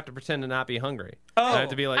then I have to pretend to not be hungry. Oh. I have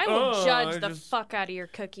to be like, I will "Oh, judge I the just-" fuck out of your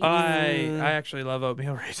cookies. I actually love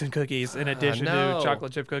oatmeal raisin cookies in addition no. to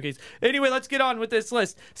chocolate chip cookies. Anyway, let's get on with this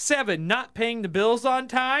list. 7, not paying the bills on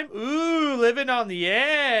time. Ooh, living on the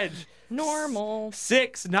edge. Normal.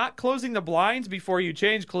 6, not closing the blinds before you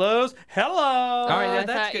change clothes. Hello. All right, I yeah,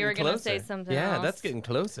 that's thought getting you were gonna closer. say something Yeah, else. that's getting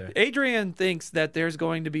closer. Adrienne thinks that there's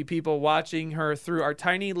going to be people watching her through our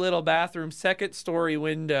tiny little bathroom second-story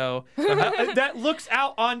window that looks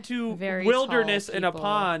out onto Very wilderness tall and a people.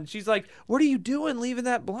 pond. She's like, "What are you doing leaving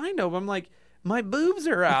that blind open?" I'm like, "My boobs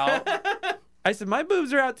are out." I said, "My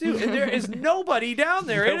boobs are out too," and there is nobody down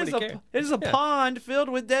there. Nobody cares. It is a pond filled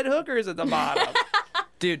with dead hookers at the bottom.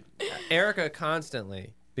 Dude, Erica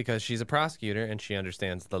constantly, because she's a prosecutor and she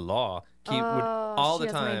understands the law, would all she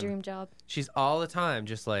the has time. my dream job. She's all the time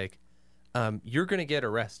just like, you're going to get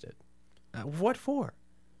arrested. What for?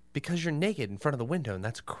 Because you're naked in front of the window, and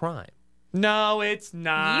that's a crime. No, it's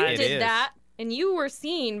not. You It did is. that, and you were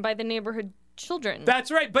seen by the neighborhood children.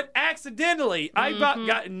 That's right, but accidentally.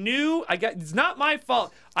 It's not my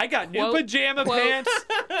fault. I got new Quote, pajama quote, pants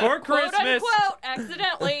for quote Christmas. unquote,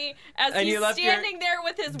 accidentally, as And he's you left your standing there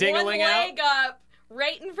with his one dingling out? leg up,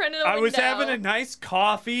 right in front of the window. I was having a nice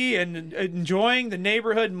coffee and enjoying the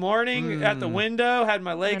neighborhood morning at the window, had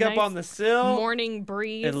my leg A up nice on the sill. morning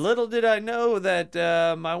breeze. And little did I know that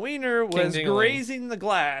my wiener was Ding-ding-a-ling. grazing the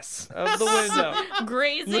glass of the window.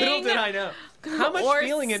 grazing. Little did I know. How much or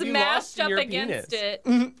feeling have you smashed lost in up your against penis?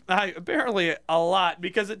 it. Apparently a lot,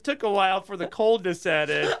 because it took a while for the cold to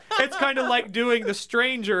set in. It's kind of like doing the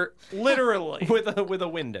stranger, literally. With a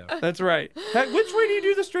window. That's right. Which way do you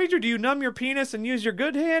do the stranger? Do you numb your penis and use your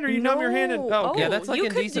good hand, or you numb your hand and... No. Oh, Yeah, that's like you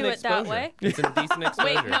indecent could do it that exposure. way. It's indecent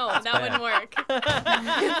exposure. Wait, no, It's that bad. wouldn't work.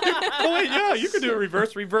 oh, wait, yeah, you could do a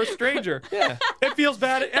reverse stranger. Yeah. It feels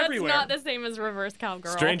bad That's everywhere. not the same as reverse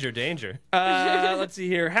cowgirl. Stranger danger. Let's see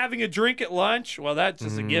here. Having a drink at lunch. Well, that's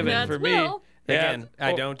just a given That's for me. Will. Yeah. Again,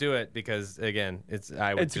 I don't do it because I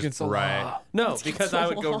would It's just against the right. law. No, It's because against I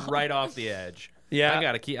the would go law. right off the edge. Yeah. I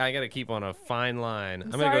gotta keep on a fine line. I'm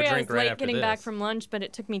gonna Sorry, go I drink was right late after getting this. back from lunch, but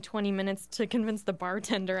it took me 20 minutes to convince the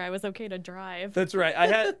bartender I was okay to drive. That's right.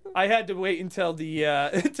 I had to wait until the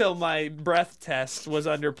until my breath test was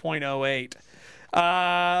under 0.08.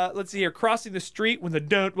 Let's see here. Crossing the street when the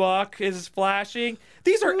don't walk is flashing.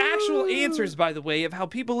 These are actual answers, by the way, of how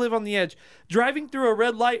people live on the edge. Driving through a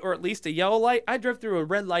red light, or at least a yellow light. I drive through a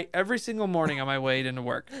red light every single morning on my way into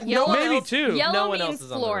work. Yellow- Maybe two. Yellow No one means else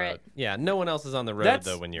is on the floor road. it. Yeah, no one else is on the road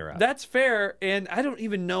though when you're out. That's fair, and I don't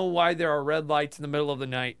even know why there are red lights in the middle of the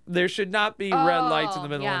night. There should not be red lights in the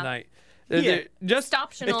middle of the night. Yeah. Just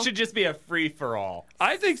Optional. It should just be a free for all.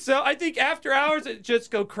 I think so. I think after hours it just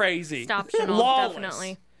go crazy. Optional, Lawless.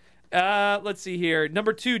 definitely. Let's see here.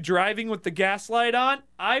 Number 2, driving with the gas light on.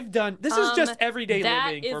 I've done. This is just everyday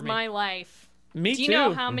living for That is me. my life. Me Do you too.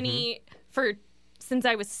 know how many since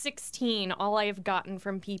I was 16, all I have gotten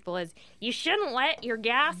from people is, you shouldn't let your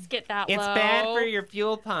gas get that low. your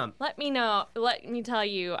fuel pump. Let me tell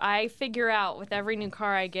you, I figure out with every new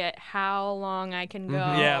car I get how long I can go.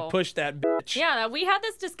 Yeah, push that bitch. Yeah, we had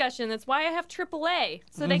this discussion. That's why I have AAA,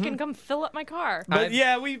 so they can come fill up my car. But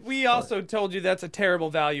yeah, we also told you that's a terrible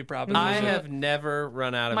value proposition. I have never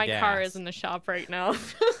run out of My gas. car is in the shop right now.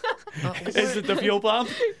 Is it the fuel pump?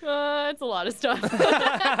 It's a lot of stuff.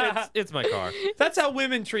 It's my car. That's how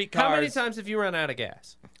women treat cars. How many times have you run out of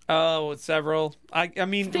gas? Oh, several. I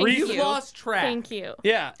mean, Thank You've you. lost track. Thank you.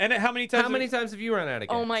 Yeah, and how many times? How many times have you run out of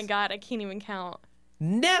gas? Oh my God, I can't even count.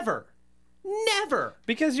 Never. Never.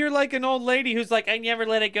 Because you're like an old lady who's like, I never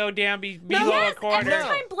let it go down below a Yes, quarter. every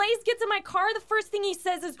time Blaze gets in my car, the first thing he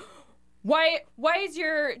says is, Why is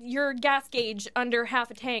your gas gauge under half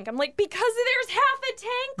a tank? I'm like, because there's half a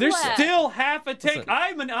tank There's left. still half a tank. Listen.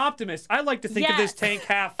 I'm an optimist. I like to think of this Yes. tank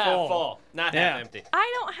half full. Not Yeah. half empty.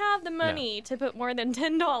 I don't have the money to put more than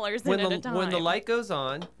 $10 in at a time. When the light goes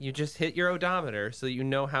on, you just hit your odometer so you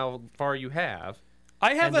know how far you have.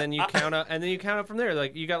 And then you count up from there.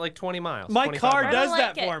 Like you got like 20 miles. My 25 car miles. does I don't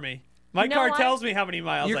that like it. for me. My No, car I- tells me how many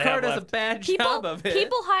miles Your I car have does a left. bad job of it.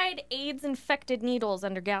 People hide AIDS-infected needles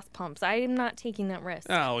under gas pumps. I am not taking that risk.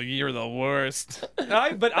 Oh, you're the worst.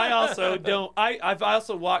 But I also don't. I've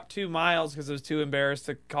also walked 2 miles because I was too embarrassed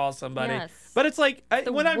to call somebody. Yes. But it's like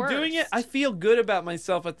The when I'm doing it, worst. I feel good about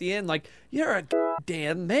myself at the end. Like you're a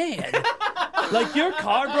damn man. Like your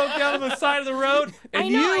car broke down on the side of the road, and I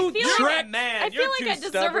know, I you feel like- trekked. Man, I feel you're like too I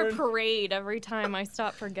deserve stubborn. a parade every time I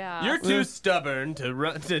stop for gas. You're too stubborn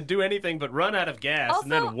to do anything but run out of gas also,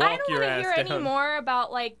 and then I walk don't your want to ass hear down. any more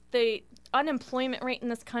about like the unemployment rate in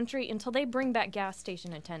this country until they bring back gas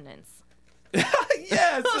station attendants.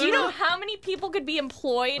 Yes. Do you know how many people could be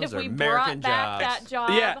employed Those if are we American brought back jobs. that job?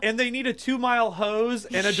 Yeah, and they need a 2-mile hose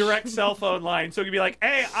and a direct cell phone line. So it could be like,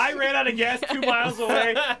 hey, I ran out of gas 2 miles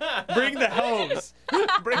away. Bring the hose.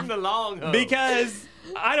 Bring the long hose. Because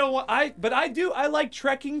I don't want I like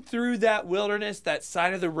trekking through that wilderness, that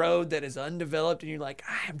side of the road that is undeveloped, and you're like,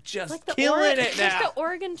 I am just like the killing it now. Like the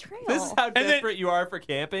Oregon Trail. This is how then- desperate you are for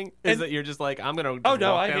camping. Is that you're just like, I'm gonna just Oh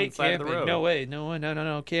no, walk I down hate the side camping. of the road. No way,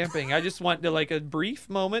 no, camping. I just want to like a brief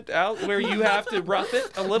moment out where you have to rough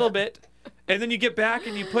it a little bit, and then you get back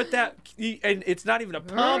and you put that, and it's not even a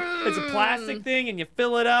pump; it's a plastic thing, and you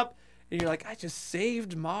fill it up, and you're like, I just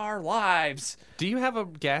saved our lives. Do you have a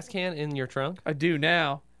gas can in your trunk? I do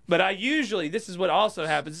now. But I usually, this is what also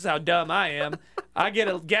happens. This is how dumb I am. I get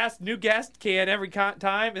a new gas can every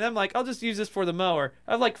time, and I'm like, I'll just use this for the mower.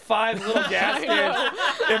 I have like 5 little gas cans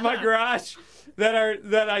in my garage.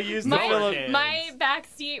 that I use to fill up. My back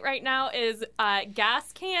seat right now is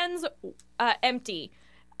gas cans empty,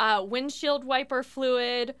 windshield wiper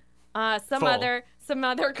fluid, some other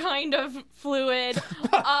kind of fluid,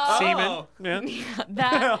 semen. Yeah.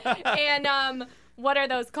 that and what are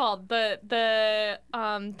those called? The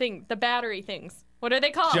battery things. What are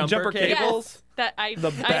they called? Jumper cables. Yes,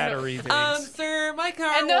 the battery things. Sir, my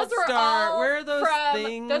car and those won't were start. all Where are those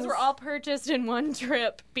things? Those were all purchased in one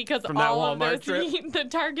trip because From that all of Walmart those trip? the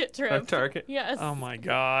Target trip. Target. Yes. Oh my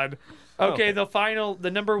God. Okay,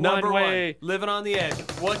 the number one way. Living on the edge.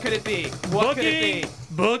 What could it be? What could it be?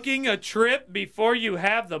 Booking a trip before you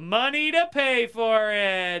have the money to pay for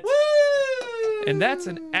it. Woo! And that's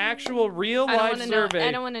an actual real life survey.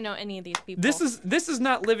 I don't want to know any of these people. This is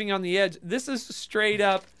not living on the edge. This is straight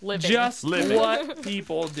up just what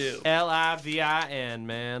people do. LIVIN,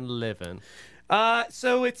 man, living.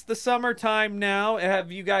 So it's the summertime now.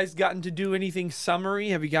 Have you guys gotten to do anything summery?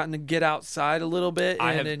 Have you gotten to get outside a little bit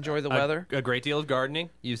and enjoy the weather? A great deal of gardening.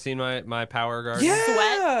 You've seen my power garden.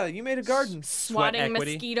 Yeah, you made a garden. Swatting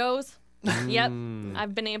mosquitoes. Yep,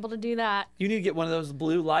 I've been able to do that. You need to get one of those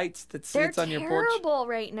blue lights that sits on your porch. They're terrible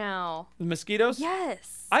right now. The mosquitoes?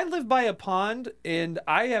 Yes. I live by a pond, and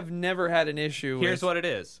I have never had an issue Here's what it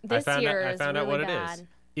is. This year I found out really what bad. it is.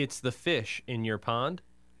 It's the fish in your pond.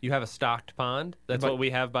 You have a stocked pond. That's what we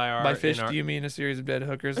have by our... By fish, do you mean a series of dead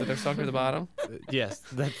hookers that have sunk to the bottom? Yes.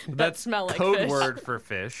 That's smell like code fish. word for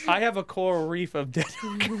fish. I have a coral reef of dead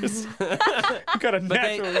hookers. Got a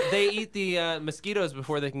natural... But they eat the mosquitoes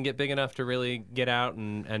before they can get big enough to really get out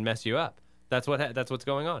and mess you up. That's what's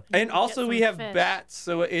going on. And also we have fish. bats.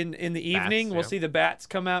 So in the evening, we'll see the bats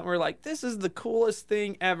come out, and we're like, this is the coolest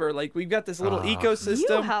thing ever. Like, we've got this little ecosystem.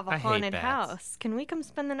 You have a I hate haunted bats. house. Can we come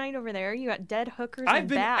spend the night over there? You got dead hookers I've and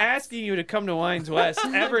been bats. asking you to come to Wines West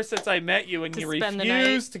ever since I met you, and To you spend the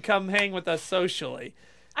refused to come hang with us socially.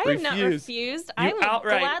 I have not refused. I would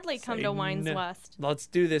outright gladly come say to Wines no. West. Let's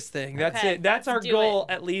do this thing. That's Okay, it. That's our let's do goal,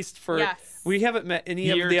 it. at least for. Yes. We haven't met any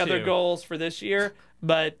Year of the other 2. goals for this year,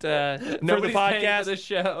 but for the Nobody's paying podcast, for the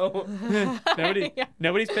show.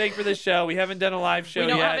 nobody's paying for the show. We haven't done a live show We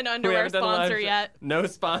don't yet. have an underwear sponsor yet. No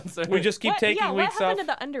sponsor. We just keep taking what weeks off. happened to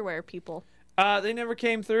the underwear people? They never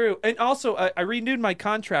came through. And also, I renewed my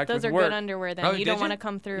contract Those with are work. good underwear then. Oh, You don't did want you? to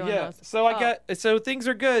come through on Yeah. those. So things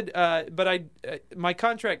are good. But my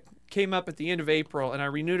contract came up at the end of April, and I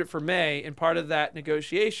renewed it for May. And part of that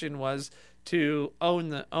negotiation was to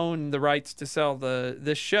own the rights to sell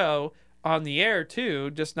this show on the air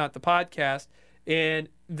too, just not the podcast. And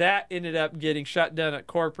that ended up getting shut down at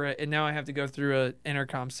corporate, and now I have to go through an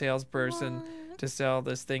intercom salesperson to sell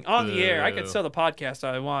this thing on the air. I could sell the podcast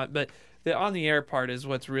all I want, but the on the air part is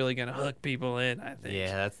what's really going to hook people in, I think.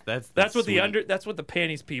 Yeah, that's That's sweet. that's what the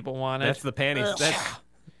panties people wanted. That's the panties. That's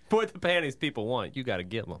what the panties people want. You got to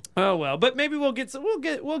give them. Oh well, but maybe we'll get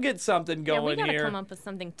something going we gotta here. come up with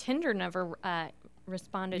something. Tinder never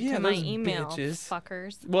responded Yeah, to my those email. bitches.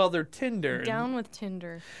 Fuckers. Well, they're Tinder. Down with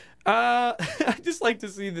Tinder. I just like to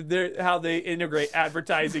see how they integrate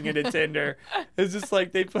advertising into Tinder. It's just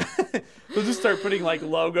like they'll just start putting like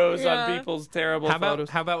logos on people's terrible photos.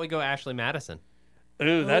 How about we go Ashley Madison?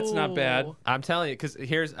 Ooh, that's not bad. Ooh. I'm telling you,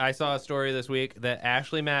 because I saw a story this week that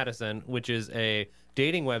Ashley Madison, which is a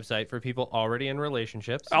dating website for people already in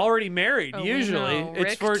relationships. Already married, Oh, usually. no. It's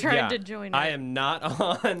Rick for tried to join it. I am not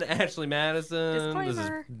on Ashley Madison.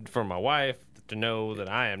 Disclaimer. This is for my wife to know that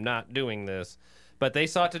I am not doing this. But they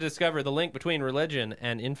sought to discover the link between religion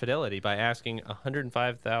and infidelity by asking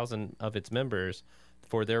 105,000 of its members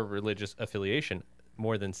for their religious affiliation.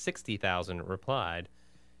 More than 60,000 replied.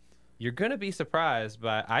 You're going to be surprised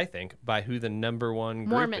by who the number one group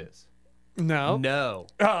Mormon. is. No. No.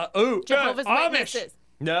 Jehovah's Amish. Witnesses.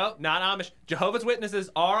 No, not Amish. Jehovah's Witnesses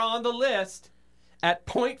are on the list at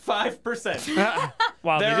 0.5%.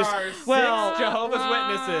 Wow, There they just- are 6 well, Jehovah's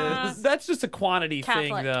Witnesses. that's just a quantity thing,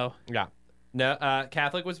 Catholic. though. Yeah. No,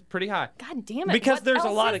 Catholic was pretty high. God damn it. Because what there's a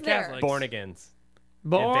else lot is of there? Catholics. Born agains.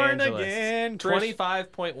 Born Evangelists. again.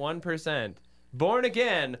 25.1%. Born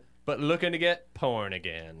again, but looking to get porn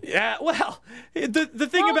again. Yeah, well, the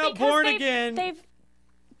thing Well, about because born they've- again.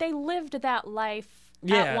 They lived that life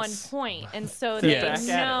Yes. at one point, and so They're they back at it.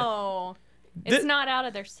 know it's Th- not out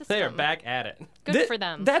of their system. They are back at it. Good for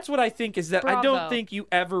them. That's what I think is that I don't Bravo. think you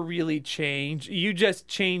ever really change. You just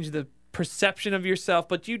change the perception of yourself,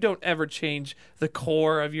 but you don't ever change the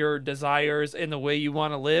core of your desires and the way you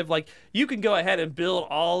want to live. Like, you can go ahead and build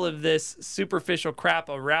all of this superficial crap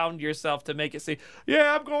around yourself to make it say,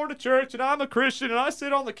 yeah, I'm going to church and I'm a Christian and I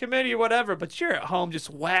sit on the committee or whatever, but you're at home just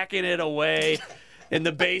whacking it away in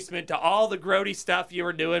the basement to all the grody stuff you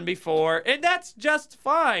were doing before, and that's just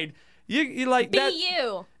fine. You like Be that?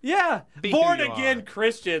 you. Yeah, Be who born you again are.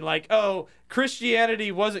 Christian. Like, oh,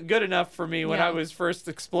 Christianity wasn't good enough for me when Yeah. I was first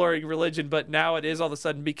exploring religion, but now it is all of a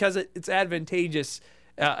sudden because it's advantageous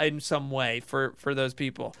in some way for those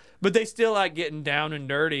people. But they still like getting down and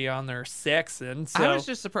dirty on their sex, and so I was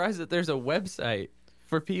just surprised that there's a website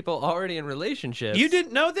for people already in relationships. you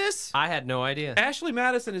didn't know this? I had no idea. Ashley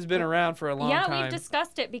Madison has been around for a long Yeah, time. we've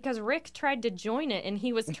discussed it because Rick tried to join it and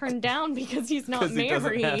he was turned down because he's not 'Cause he doesn't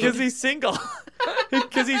married. have- Because he's single.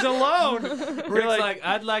 Because he's alone. Rick's like,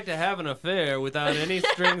 I'd like to have an affair without any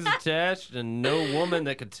strings attached and no woman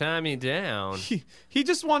that could tie me down. he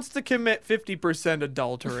just wants to commit 50%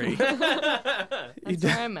 adultery. That's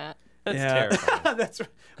where I'm at. That's terrifying. That's right.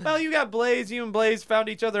 Well, you got Blaze. You and Blaze found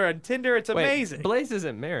each other on Tinder. It's Wait, amazing. Blaze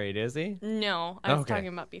isn't married, is he? No, I was Okay. talking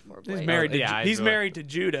about before Blaze. He's married to yeah, I he's know. married to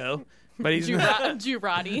judo, but he's not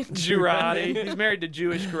Jurati. karate. He's married to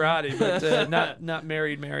Jewish karate, but not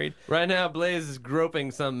married. Right now, Blaze is groping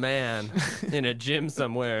some man in a gym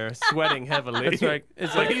somewhere, sweating heavily. That's right.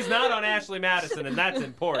 It's But like, he's not on Ashley Madison, and that's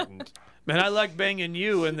important. man, I like banging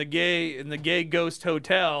you in the gay ghost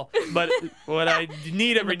hotel, but what I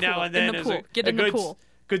need every now pool, and then in the is pool. Get a in the good pool.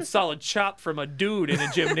 good solid chop from a dude in a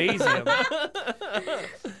gymnasium.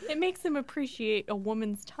 It makes him appreciate a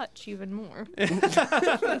woman's touch even more.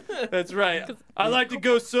 That's right. I like to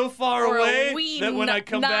go so far Or away a wee that when I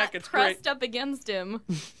come not back, it's great. pressed up against him.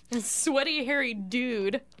 A sweaty, hairy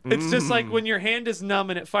dude. It's just like when your hand is numb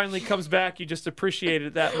and it finally comes back, you just appreciate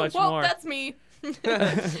it that much Well, more. that's me.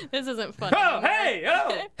 This isn't funny. Oh, hey,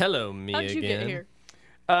 oh. Hello, me How'd again. you get here?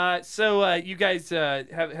 So you guys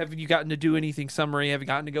have you gotten to do anything summery? Have you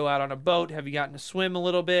gotten to go out on a boat? Have you gotten to swim a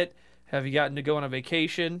little bit? Have you gotten to go on a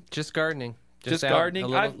vacation? Just gardening. Just out, gardening. a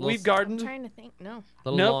little- We've I'm gardened. trying to think. No.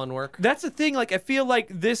 little Nope. lawn work. That's the thing. Like I feel like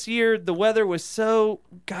this year the weather was so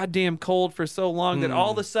goddamn cold for so long that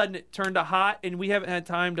all of a sudden it turned to hot, and we haven't had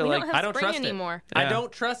time to We like. don't have I don't spring trust anymore. it. I Yeah.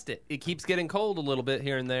 don't trust it. It keeps getting cold a little bit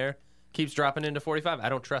here and there. Keeps dropping into 45. I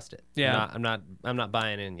don't trust it. Yeah. I'm not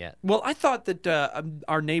buying in yet. Well, I thought that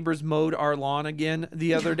our neighbors mowed our lawn again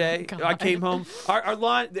the other day. God. I came home. Our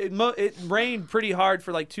lawn, it rained pretty hard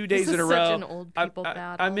for like 2 days This in a is row. such an old people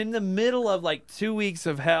battle. I'm in the middle of like 2 weeks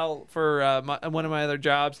of hell for one of my other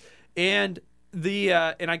jobs, and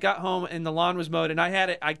I got home and the lawn was mowed, and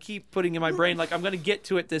I keep putting in my brain like I'm gonna get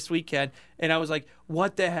to it this weekend, and I was like,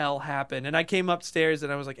 what the hell happened? And I came upstairs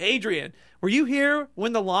and I was like, Adrian, were you here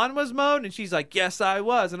when the lawn was mowed? And she's like, yes, I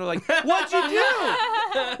was. And I'm like, what'd you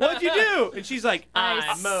do? What'd you do? And she's like,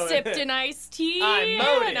 I mowed sipped it. an iced tea I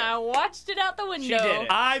mowed and it. I watched it out the window. did it.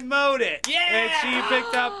 I mowed it. Yeah! And she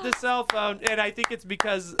picked up the cell phone, and I think it's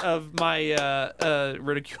because of my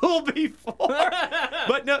ridicule before.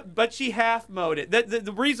 But she half mowed it.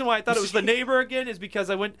 The reason why I thought it was the neighbor again is because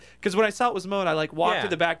when I saw it was mowed, I like walked Yeah. to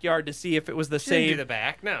the backyard to see if it was the She didn't same. do the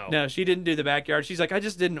back. No. No, she didn't do the backyard. She's like, I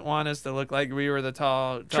just didn't want us to look like we were the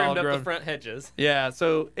tall Trimmed up grown. the front hedges. Yeah,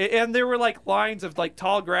 so and there were like lines of like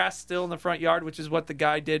tall grass still in the front yard, which is what the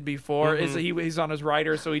guy did before. Is he's on his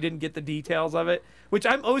rider, so he didn't get the details of it. Which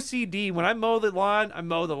I'm OCD. When I mow the lawn, I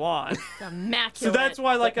mow the lawn. It's immaculate. So that's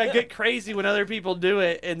why like I get crazy when other people do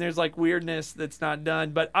it, and there's like weirdness that's not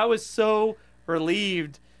done. But I was so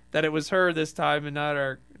relieved that it was her this time and not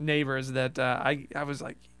our neighbors that I was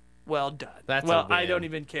like, well done. That's well, a I win. don't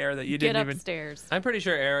even care that you Get didn't even. upstairs. I'm pretty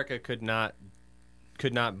sure Erica could not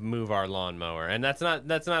move our lawnmower, and that's not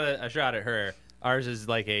a shot at her. Ours is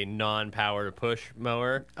like a non-power push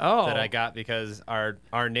mower that I got because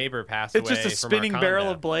our neighbor passed It's away. just a from spinning our barrel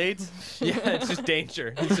condo. of blades. Yeah, it's just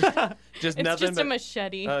danger. It's just It's nothing just but a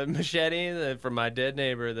machete. a machete from my dead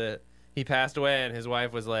neighbor that he passed away, and his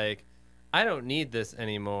wife was like, I don't need this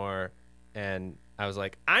anymore. And I was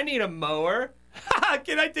like, I need a mower.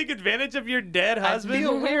 Can I take advantage of your dead I husband?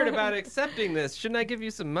 feel weird about accepting this. Shouldn't I give you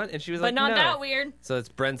some money? And she was but like, not no. that weird. So it's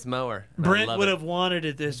Brent's mower. and I Brent love would it. have wanted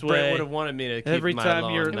it this way. Brent would have wanted me to keep Every my time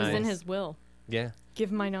lawn you're- It was nice. in his will. Yeah.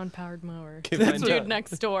 Give my non-powered mower. Give The my dude non-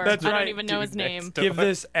 next door. That's I right. don't even know Dude his next name. door. Give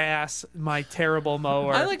this ass my terrible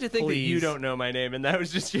mower. I like to think that you please. don't know my name, and that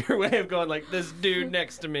was just your way of going like, this dude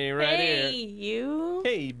next to me right Hey, here. you.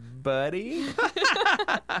 Hey, buddy.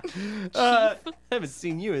 Haven't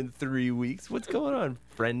seen you in 3 weeks. What's going on,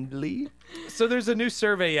 friendly? So there's a new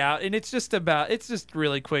survey out, and it's just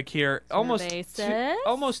really quick here. Survey says?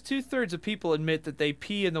 Almost 2/3 of people admit that they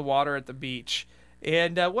pee in the water at the beach,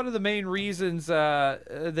 and one of the main reasons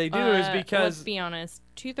they do is because Let's be honest.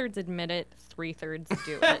 2/3 admit it. 3/3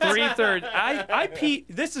 do it. 3/3. I pee.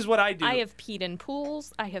 This is what I do. I have peed in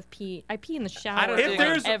pools. I pee in the I shower don't If think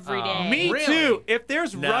there's- every day. Me Really? too. If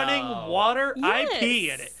there's No. running water, I pee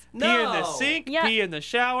in it. Yes. Pee in the No. sink. Yeah. Pee in the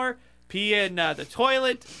shower. pee in the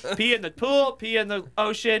toilet, pee in the pool, pee in the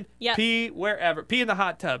ocean, Yep. pee wherever, pee in the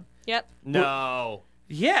hot tub. Yep. No.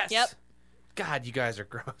 Yes. Yep. God, you guys are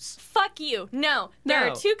gross. Fuck you. No. There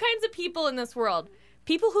No. are two kinds of people in this world.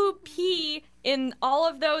 People who pee in all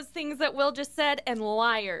of those things that Will just said, and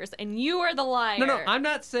liars. And you are the liar. No, I'm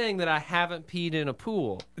not saying that I haven't peed in a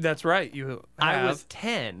pool. That's right. You have. I was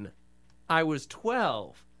 10. I was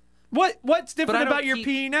 12. What's different I don't about your keep-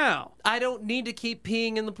 pee now? I don't need to keep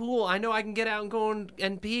peeing in the pool. I know I can get out and go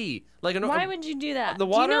and pee. Like Why would you do that? The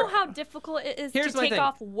Do water- you know how difficult it is Here's to my take thing.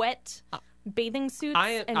 off wet bathing suits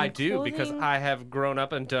and I do clothing? because I have grown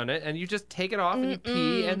up and done it, and you just take it off and you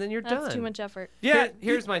pee, and then you're done. That's too much effort. Yeah.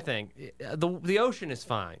 Here's my thing. The ocean is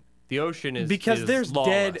fine. The ocean is Because is there's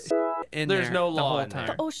dead lawless. in There's there no the law whole in time.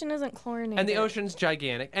 there. The ocean isn't chlorinated. And the ocean's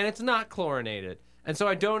gigantic, and it's not chlorinated. And so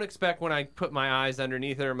I don't expect when I put my eyes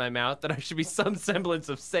underneath it or my mouth that I should be some semblance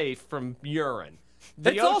of safe from urine.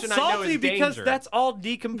 The It's all ocean I know salty is because danger. that's all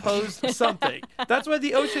decomposed something. That's why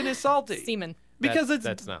the ocean is salty. Semen. Because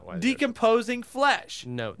That's not why the decomposing flesh.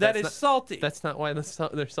 No, that that's is not- salty. That's not why there's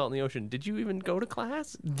salt in the ocean. Did you even go to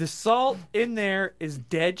class? The salt in there is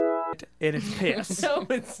dead shit and it's piss. No,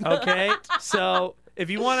 it's not. Okay? So if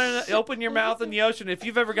you want to open your mouth in the ocean, if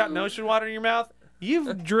you've ever gotten ocean water in your mouth,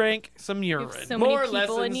 you've drank some urine. so many More people in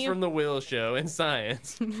lessons you. from the Will Show in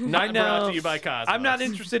science. I Not know. brought to you by Cosmos. I'm not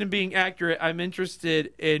interested in being accurate. I'm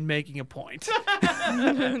interested in making a point.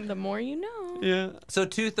 The more you know. Yeah. So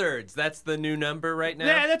 2/3. That's the new number right now.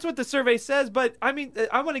 Yeah, that's what the survey says. But I mean,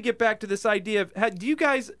 I want to get back to this idea of do you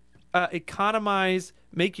guys economize,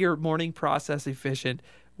 make your morning process efficient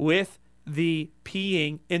with the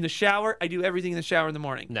peeing in the shower? I do everything in the shower in the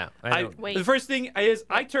morning. No, I don't. Wait. The first thing is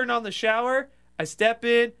I turn on the shower, I step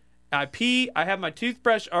in, I pee, I have my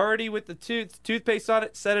toothbrush already with the toothpaste on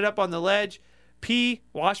it, set it up on the ledge, pee,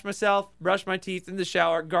 wash myself, brush my teeth in the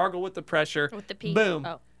shower, gargle with the pressure. With the pee? Boom.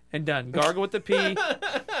 Oh. And done. Gargle with the pee.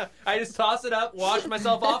 I just toss it up, wash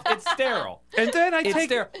myself off. It's sterile. And then I It's take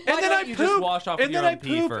sterile. and Why then don't I you poop. just wash off and your then I own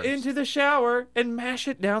pee poop first? into the shower and mash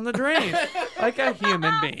it down the drain like a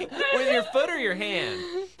human being. With your foot or your hand?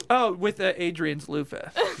 Oh, with Adrian's loofah.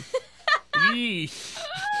 Yeesh.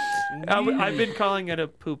 I've been calling it a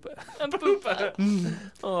poopa.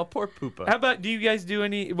 Oh, poor Poopa. How about, do you guys do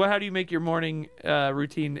any, how do you make your morning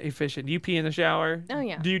routine efficient? Do you pee in the shower? Oh,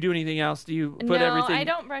 yeah. Do you do anything else? Do you put No, everything? I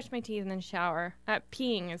don't brush my teeth in the shower.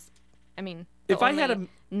 Peeing is, I mean, If the I had only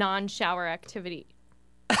non-shower activity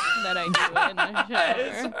that I do in the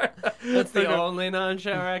shower. That's the only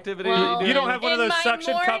non-shower activity Well, you do. You don't have one of in those my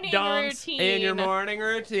suction cup morning dongs? routine. In your morning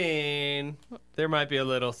routine, there might be a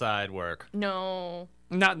little side work. No.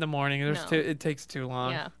 Not in the morning. No. It takes too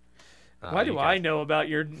long. Yeah. Why do I know about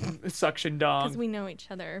your suction Because dong? we know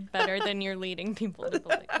each other better than you're leading people to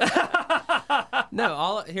believe.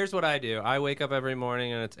 No, here's what I do. I wake up every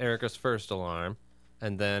morning and it's Erica's first alarm.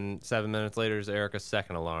 And then 7 minutes later is Erica's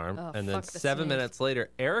second alarm. Oh, and then fuck the 7 snooze. minutes later,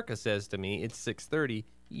 Erica says to me, it's 6:30.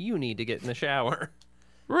 You need to get in the shower.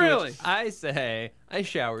 To Really? which I say, I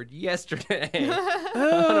showered yesterday.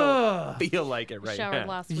 Ugh. Feel like it right Showered now.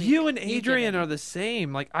 last week. You and did Adrian it. are the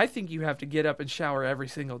same. Like, I think you have to get up and shower every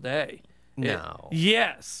single day. No.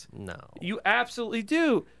 Yes. No. You absolutely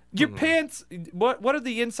do. Your pants, what are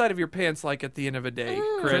the inside of your pants like at the end of a day,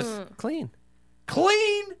 Chris? Clean.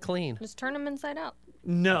 Clean? Just turn them inside out.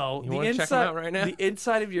 No. You wanna check them out right now? The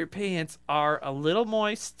inside of your pants are a little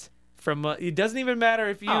moist from, it doesn't even matter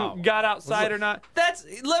if you Oh. got outside or not.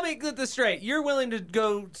 Let me get this straight. You're willing to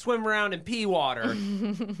go swim around in pee water,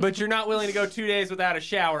 but you're not willing to go 2 days without a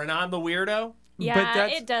shower, and I'm the weirdo? Yeah,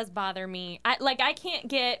 it does bother me. I can't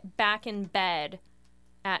get back in bed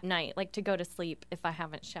at night, like to go to sleep if I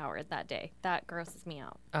haven't showered that day. That grosses me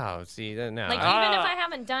out. Oh, see, no. Like even if I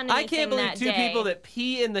haven't done anything I can't believe that two day, people that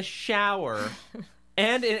pee in the shower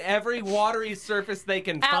and in every watery surface they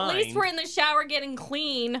can at find. least we're in the shower getting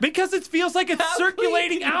clean. Because it feels like it's How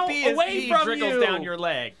circulating clean can out you pee as away pee from trickles you. down your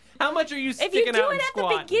leg? How much are you If sticking you do out it and at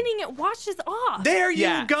squatting? the beginning, it washes off. There you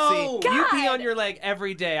Yeah, go. see, you pee God. on your leg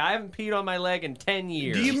every day. I haven't peed on my leg in 10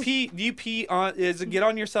 years. Do you pee on, is it get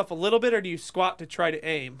on yourself a little bit, or do you squat to try to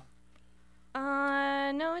aim?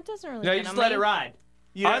 No, it doesn't really. No, get you just on let me. it ride.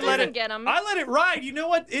 You I know, let doesn't it get 'em. I let it ride. You know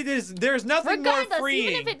what? It is. There's nothing more Regardless, freeing.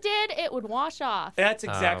 even if it did, it would wash off. That's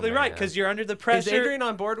exactly Oh, right, man. because you're under the Is pressure. Adrian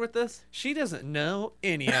on board with this? She doesn't know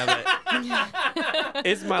any of it.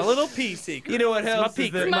 It's my little pee secret. You know what It's helps my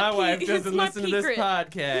is that Pee-cret. my My wife pee- doesn't it's my listen to this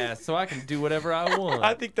Pee-cret. podcast, so I can do whatever I want.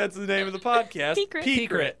 I think that's the name of the podcast. Pee-cret.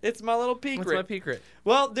 Pee-cret. It's my little What's my Pee-cret. Pee-cret?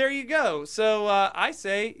 Well, there you go. So I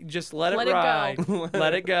say just let it Let it ride. go.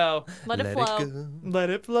 Let it go. Let it flow. Let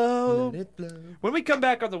it flow. Let it blow. When we come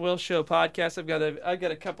back on the Will Show podcast, I've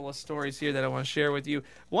got a couple of stories here that I want to share with you.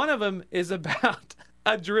 One of them is about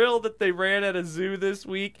a drill that they ran at a zoo this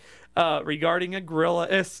week regarding a gorilla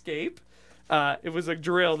escape. It was a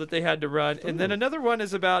drill that they had to run. And then another one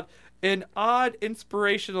is about an odd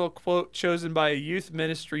inspirational quote chosen by a youth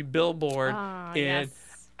ministry billboard in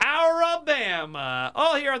Alabama.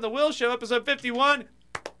 All here on the Will Show, episode 51.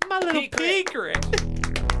 My little Pee-cret. It's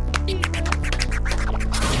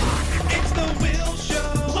the Will Show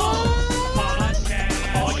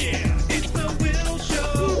podcast. Oh yeah. It's the Will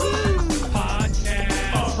Show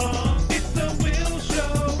podcast. It's the Will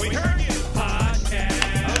Show. We heard you.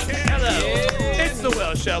 Podcast. Okay. Hello. It's the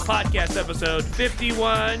Will Show podcast, episode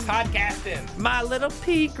 51. Podcasting. My little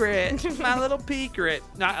Pee-cret. My little Pee-cret.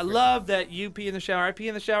 Now, I love that you pee in the shower. I pee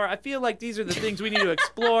in the shower. I feel like these are the things we need to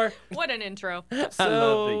explore. What an intro. I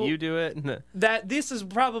love that you do it. That this is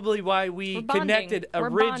probably why we We're bonding. connected We're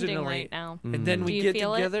originally. bonding right now. And then we Do you get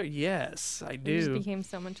feel it? together. Yes, I We just do. became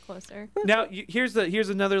so much closer. Now, here's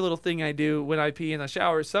another little thing I do when I pee in the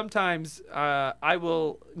shower. Sometimes I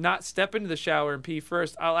will not step into the shower and pee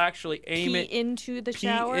first. I'll actually aim Pee it into the pee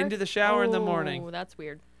shower? into the shower in the morning. Oh, that's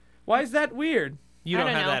weird. Why is that weird? You I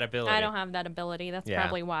don't have know. that ability. I don't have that ability. That's Yeah.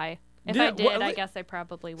 probably why. If Yeah, I did, well, I guess I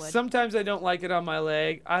probably would. Sometimes I don't like it on my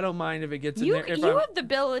leg. I don't mind if it gets in You there. If you I'm- have the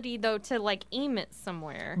ability though to like aim it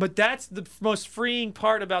somewhere. But that's the most freeing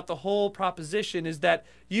part about the whole proposition is that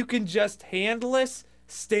you can just handless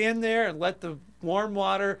stand there and let the warm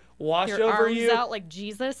water wash Your over arms you. out like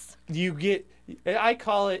Jesus. You get, I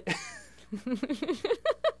call it,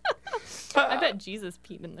 I bet Jesus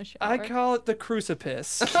peed in the shower. I call it the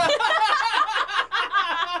crucifix.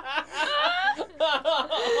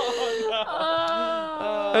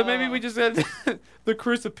 Maybe we just had the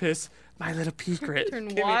crucifix. My little Pee-cret. Turn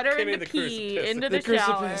me- water give me into the pee crucifix. into The the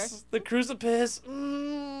shower. crucifix. The crucifix.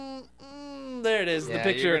 There it is. Yeah, the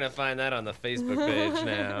picture. you're gonna find that on the Facebook page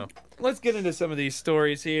now. Let's get into some of these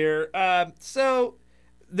stories here. So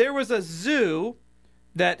there was a zoo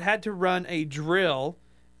that had to run a drill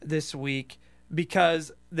this week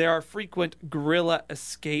because there are frequent gorilla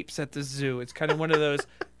escapes at the zoo. It's kind of one of those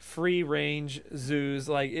free-range zoos.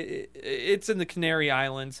 Like it's in the Canary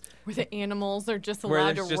Islands. Where the animals are just Where allowed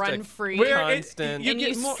to there's just run a free. Where constant. you and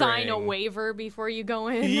get you more- sign a string. waiver before you go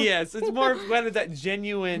in. Yes, it's more of kind of that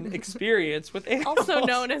genuine experience with animals. Also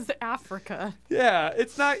known as Africa. Yeah,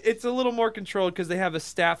 it's not. It's a little more controlled because they have a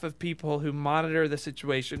staff of people who monitor the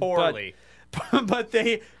situation Poorly. But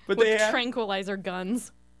they With have tranquilizer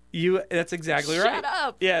guns. That's exactly right. Shut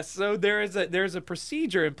up. Yes, so there's a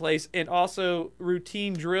procedure in place and also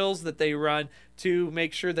routine drills that they run to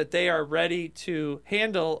make sure that they are ready to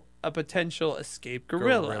handle a potential escape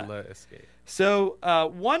gorilla. escape. So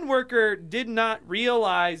one worker did not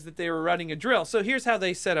realize that they were running a drill. So here's how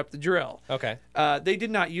they set up the drill. Okay. They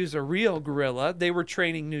did not use a real gorilla. They were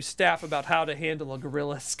training new staff about how to handle a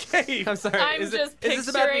gorilla escape. I'm sorry. I'm is just this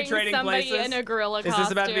about to be picturing trading somebody places? in a gorilla Is costume.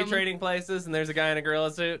 this about to be trading places and there's a guy in a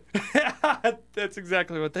gorilla suit? That's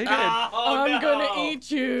exactly what they did. I'm gonna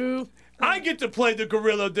eat you. I get to play the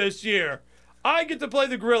gorilla this year. I get to play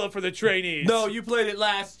the gorilla for the trainees. No, you played it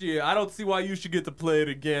last year. I don't see why you should get to play it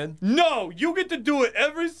again. No, you get to do it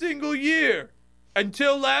every single year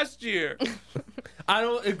until last year. I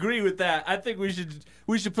don't agree with that. I think we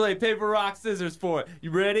should play paper, rock, scissors for it.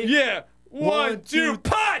 You ready? Yeah. One, two,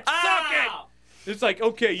 punch! Ow! Suck it! It's like,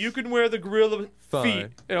 okay, you can wear the gorilla Fine. feet,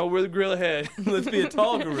 and I'll wear the gorilla head. Let's be a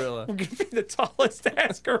tall gorilla. I'm gonna be the tallest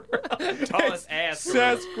ass gorilla. Tallest ass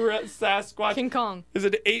gorilla. Sasquatch King Kong. is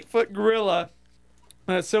an 8-foot gorilla.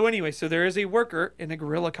 So anyway, so there is a worker in a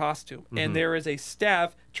gorilla costume, and there is a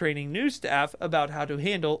staff training new staff about how to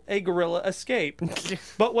handle a gorilla escape.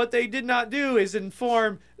 But what they did not do is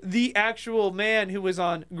inform the actual man who was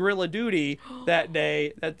on gorilla duty that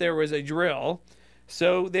day that there was a drill.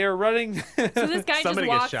 So they're running. So this guy just Somebody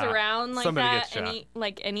gets walks shot. around like Somebody that, gets and shot. he,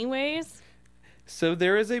 like anyways. So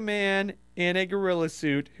there is a man in a gorilla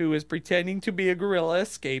suit who is pretending to be a gorilla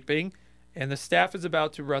escaping, and the staff is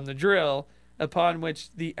about to run the drill, upon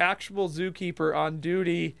which the actual zookeeper on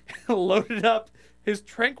duty loaded up his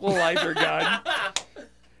tranquilizer gun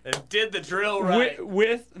And did the drill right.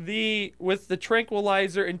 with the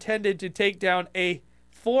tranquilizer intended to take down a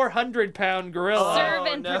 400-pound gorilla. Serve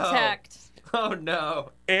and no. protect. Oh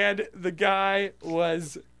no. And the guy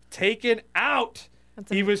was taken out.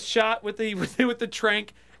 He was shot with the tranq,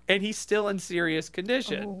 and he's still in serious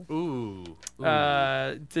condition Ooh.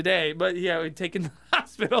 today. But yeah, we're taken to the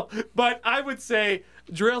hospital. But I would say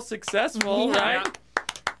drill successful, Yeah. right?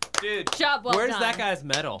 Dude, Job well where's done. that guy's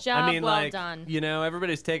medal? Job I mean, well like, done. you know,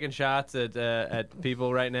 everybody's taking shots at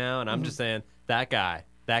people right now, and I'm just saying that guy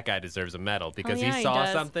deserves a medal because yeah, he he saw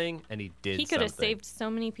does. something and he did. He could have saved so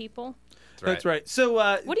many people. That's right. So,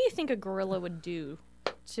 What do you think a gorilla would do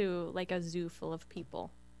to like a zoo full of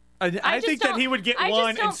people? I just think that don't- he would get I just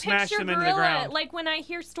one don't and smash picture them into the gorilla. ground. Like when I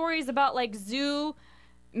hear stories about like zoo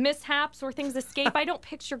mishaps where things escape, I don't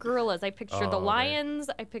picture gorillas. I picture the Oh, man. lions.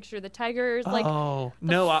 I picture the tigers. Like, oh the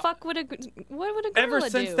no! fuck what would a gorilla Ever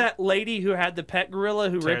since do? that lady who had the pet gorilla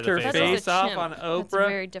who Tear ripped the her face That was face a off chimp. on That's Oprah.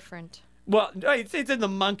 very different. Well, it's in the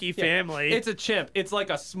monkey family. It's a chimp. It's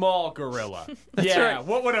like a small gorilla. That's yeah. right.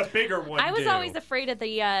 What would a bigger one I was do? always afraid of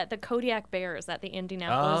the Kodiak bears at the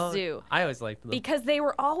Indianapolis Zoo. I always liked them. Because they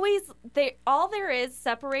were always all there is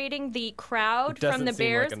separating the crowd It doesn't from the seem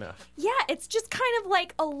bears. like enough. Yeah, it's just kind of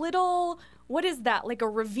like a little what is that? Like a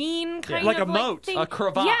ravine kind Like of a moat, thing. a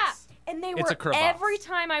crevasse. Yeah. And they It's were a crevasse. every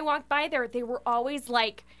time I walked by there, they were always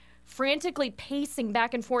like frantically pacing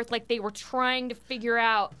back and forth like they were trying to figure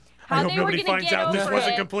out I how hope they were nobody going to finds get out this over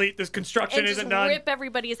wasn't it complete. This construction and just isn't done. rip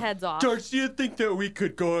everybody's heads off. George, do you think that we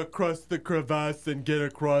could go across the crevasse and get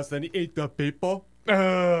across and eat the people?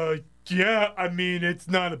 Yeah, I mean, it's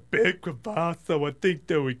not a big crevasse, so I think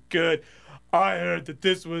that we could. I heard that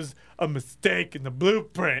this was a mistake in the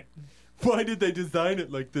blueprint. Why did they design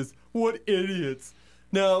it like this? What idiots.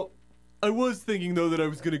 Now, I was thinking, though, that I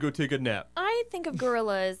was going to go take a nap. I think of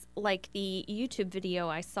gorillas like the YouTube video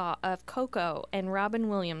I saw of Coco and Robin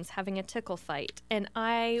Williams having a tickle fight, and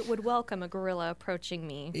I would welcome a gorilla approaching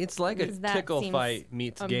me. It's like a Because that tickle seems fight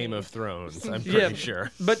meets Game of amazing. Thrones, I'm Yeah, pretty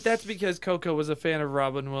sure. But that's because Coco was a fan of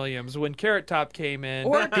Robin Williams. When Carrot Top came in,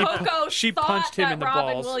 Or Coco she thought punched him that in the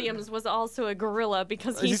Robin balls. Williams was also a gorilla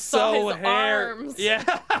because he He's saw so his hair. arms. Yeah.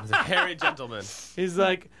 He's a hairy gentleman. He's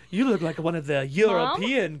like, you look like one of the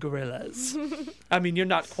European gorillas. I mean, you're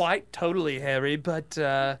not quite totally hairy, but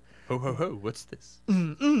Ho, ho, ho, what's this?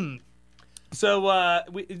 so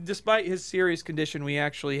despite his serious condition, we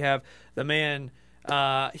actually have the man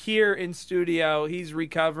here in studio. He's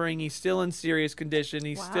recovering. He's still in serious condition.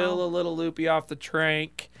 He's still a little loopy off the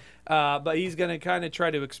tranq, but he's going to kind of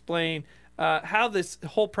try to explain how this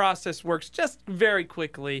whole process works just very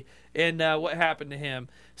quickly and what happened to him.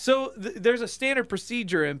 So there's a standard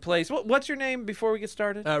procedure in place. What's your name before we get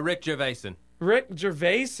started? Rick Gervaisin. Rick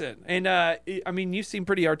Gervaisin. And, I mean, you seem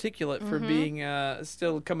pretty articulate for being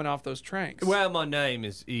still coming off those tranks. Well, my name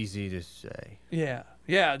is easy to say. Yeah.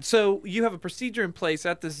 Yeah. So you have a procedure in place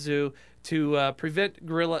at the zoo to prevent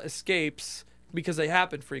gorilla escapes because they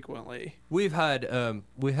happen frequently. We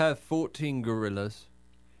have 14 gorillas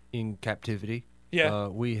in captivity. Yeah.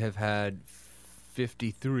 We have had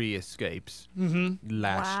 53 escapes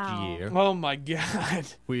last Wow. year. Oh, my God.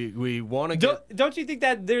 We want to get... Don't you think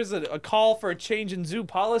that there's a call for a change in zoo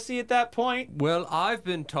policy at that point? Well, I've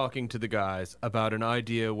been talking to the guys about an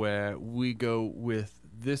idea where we go with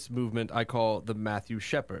this movement I call the Matthew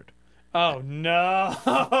Shepard. Oh, no.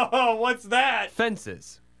 What's that?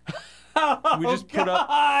 Fences. Oh, We just put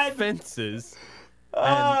up fences.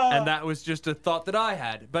 And that was just a thought that I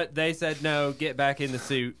had. But they said, no, get back in the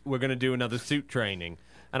suit. We're going to do another suit training.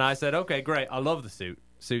 And I said, okay, great. I love the suit.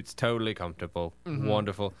 Suit's totally comfortable.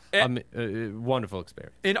 Wonderful. Wonderful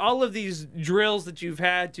experience. In all of these drills that you've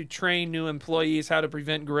had to train new employees how to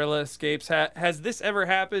prevent gorilla escapes, has this ever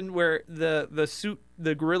happened where the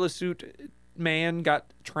gorilla suit man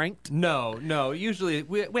got tranked? No. Usually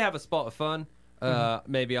we have a spot of fun.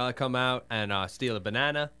 Maybe I come out and I steal a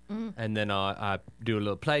banana, and then I do a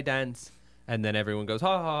little play dance, and then everyone goes,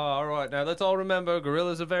 ha ha ha, all right, now let's all remember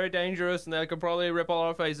gorillas are very dangerous, and they could probably rip all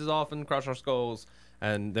our faces off and crush our skulls,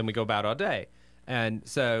 and then we go about our day. And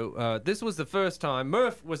so this was the first time.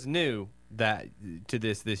 Murph was new to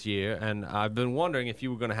this year, and I've been wondering if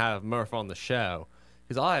you were going to have Murph on the show,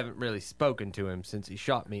 because I haven't really spoken to him since he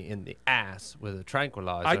shot me in the ass with a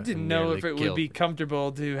tranquilizer. I didn't and know nearly if it would killed be me.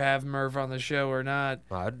 comfortable to have Merv on the show or not.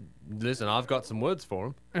 Listen, I've got some words for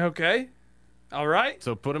him, Okay. All right.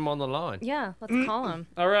 so put him on the line. Yeah, let's call him.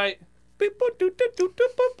 All right.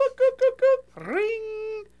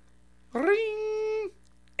 Ring. Ring.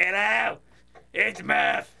 Hello. It's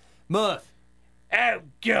Murph. Murph, Oh,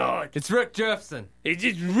 God. it's Rick Jefferson. He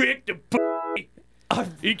just ripped the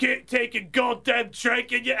You can't take a goddamn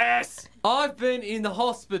trank in your ass. I've been in the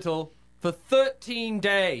hospital for 13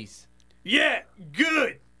 days. Yeah,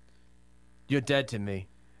 good. You're dead to me.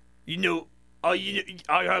 You know, I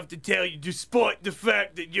have to tell you, despite the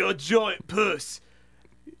fact that you're a giant puss,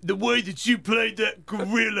 the way that you played that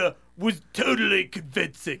gorilla was totally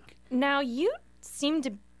convincing. Now you seem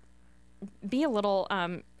to be a little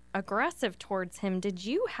aggressive towards him. Did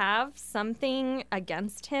you have something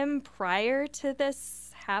against him prior to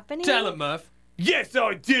this happening? Tell him, Murph. Yes,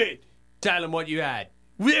 I did. Tell him what you had.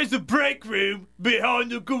 There's a break room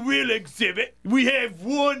behind the gorilla exhibit. We have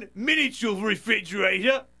one miniature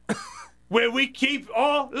refrigerator where we keep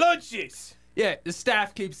our lunches. Yeah, the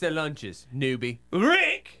staff keeps their lunches, newbie.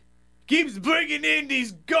 Rick keeps bringing in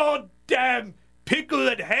these goddamn pickle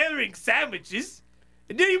and herring sandwiches,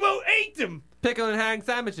 and then he won't eat them. Pickle and herring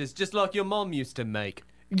sandwiches, just like your mom used to make.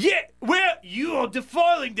 Yeah, well, you are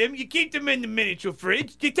defiling them. You keep them in the miniature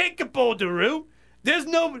fridge. You take up all the room. There's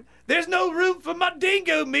no room for my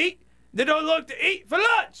dingo meat that I like to eat for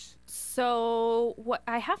lunch. So, what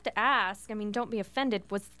I have to ask, I mean, don't be offended,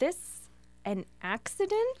 was this an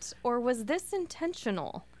accident or was this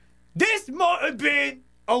intentional? This might have been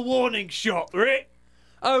a warning shot, Rick.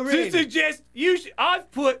 Oh, really? To suggest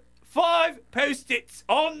I've put 5 Post-its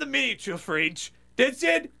on the miniature fridge that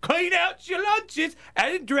said, clean out your lunches,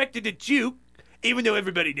 and it directed at you, even though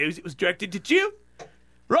everybody knows it was directed at you.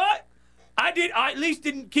 Right? I at least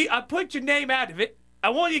didn't I put your name out of it. I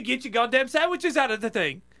want you to get your goddamn sandwiches out of the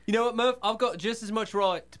thing. You know what, Murph? I've got just as much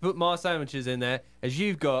right to put my sandwiches in there as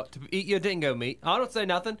you've got to eat your dingo meat. I don't say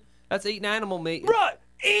nothing. That's eating animal meat. Right.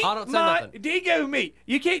 Eat I don't say my nothing. dingo meat.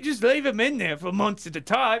 You can't just leave them in there for months at a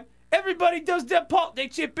time. Everybody does their part. They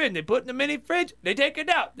chip in. They put it in the mini fridge. They take it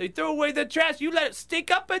out. They throw away the trash. You let it stick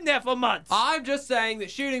up in there for months. I'm just saying that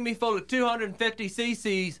shooting me full of 250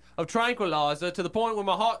 cc's of tranquilizer to the point where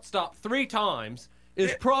my heart stopped 3 times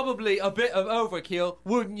is probably a bit of overkill.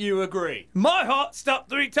 Wouldn't you agree? My heart stopped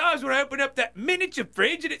 3 times when I opened up that miniature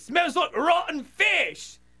fridge and it smells like rotten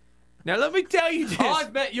fish. Now let me tell you this.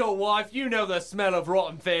 I've met your wife. You know the smell of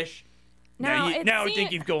rotten fish. Now I it think seem-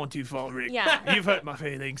 you've gone too far, Rick. Yeah. You've hurt my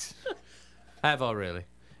feelings. Have I really?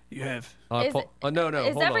 You have. No. Is hold on,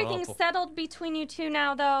 everything I'll pull- settled between you two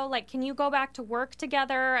now, though? Like, can you go back to work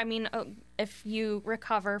together? I mean, if you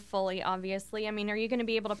recover fully, obviously. I mean, are you going to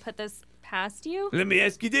be able to put this past you? Let me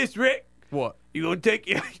ask you this, Rick. What? You gonna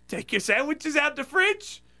take your sandwiches out the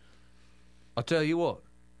fridge? I'll tell you what.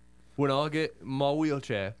 When I get my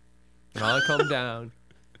wheelchair and I come down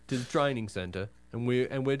to the training center and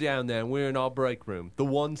we're down there and we're in our break room, the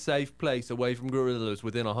one safe place away from gorillas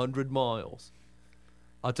within 100 miles,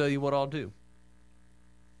 I'll tell you what I'll do.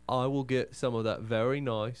 I will get some of that very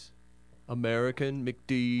nice American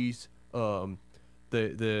McD's,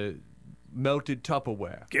 the melted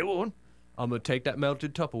Tupperware. Go on. I'm gonna take that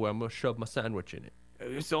melted Tupperware. I'm gonna shove my sandwich in it.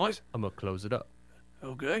 It's nice. I'm gonna close it up.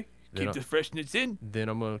 Okay. Then Keep the freshness in. Then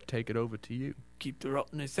I'm gonna take it over to you. Keep the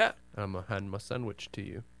rottenness out. I'm gonna hand my sandwich to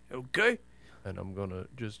you, Okay. and I'm gonna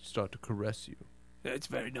just start to caress you That's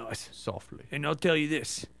very nice. softly. And I'll tell you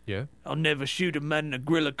this. Yeah? I'll never shoot a man in a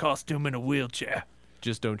gorilla costume in a wheelchair.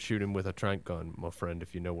 Just don't shoot him with a tranq gun, my friend,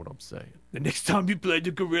 if you know what I'm saying. The next time you play the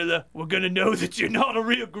gorilla, we're gonna know that you're not a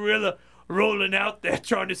real gorilla rolling out there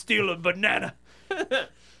trying to steal a banana.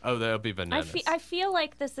 Oh, there'll be bananas. I feel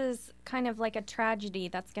like this is kind of like a tragedy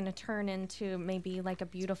that's going to turn into maybe like a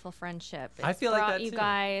beautiful friendship. I feel like brought that you too.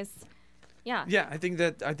 guys. Yeah. Yeah, I think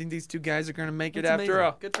these 2 guys are gonna make it That's after amazing.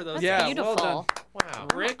 all. Good for those That's Yeah, guys. beautiful. well done. Wow.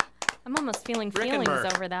 Rick. I'm almost feeling Rick and feelings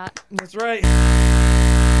Murph. over that. That's right.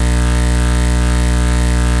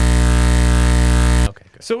 Okay,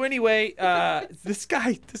 good. So anyway, this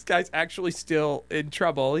guy's actually still in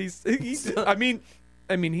trouble. He's I mean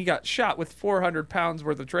he got shot with 400 pounds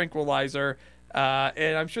worth of tranquilizer.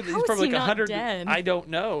 And I'm sure that How he's is probably he like not 100. dead? I don't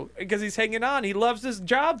know, because he's hanging on. He loves his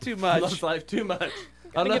job too much. Loves life too much.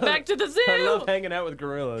 Get back to the zoo. I love hanging out with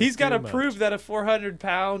gorillas. He's got to too much. prove that a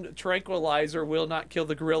 400-pound tranquilizer will not kill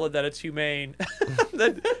the gorilla, that it's humane.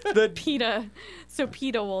 the PETA. So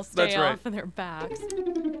PETA will stay That's right. off of their backs.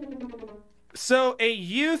 So a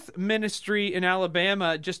youth ministry in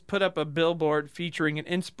Alabama just put up a billboard featuring an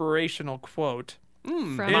inspirational quote.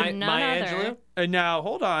 From Maya none other. Angelou? And now,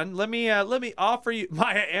 hold on. Let me offer you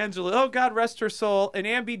Maya Angelou. Oh, God rest her soul. And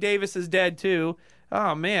Ambi Davis is dead too.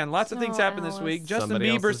 Oh man, lots of things Oh, happened this Alice. week. Justin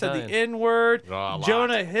Somebody else Bieber is said dying. the N-word. Oh, a lot.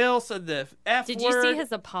 Jonah Hill said the F Did word. you see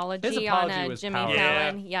his apology, His apology on was Jimmy powerful.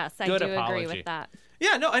 Fallon? Yes, I Good do agree apology. with that.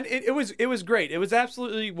 Yeah, no, and it was great. It was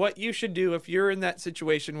absolutely what you should do if you're in that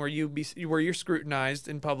situation where you're scrutinized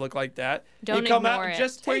in public like that. Don't you come out ignore and it.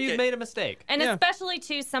 just Where take you've it. made a mistake. And Yeah. especially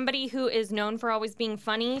to somebody who is known for always being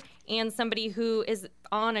funny and somebody who is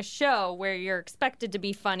on a show where you're expected to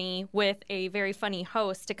be funny with a very funny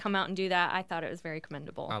host to come out and do that. I thought it was very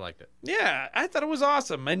commendable. I liked it. Yeah, I thought it was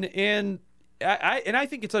awesome, and I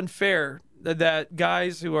think it's unfair that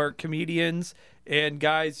guys who are comedians and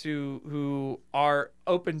guys who are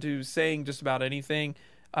open to saying just about anything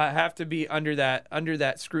have to be under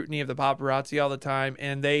that scrutiny of the paparazzi all the time,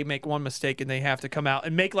 and they make one mistake and they have to come out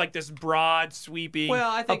and make like this broad sweeping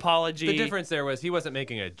I think apology. The difference there was he wasn't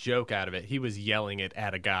making a joke out of it. He was yelling it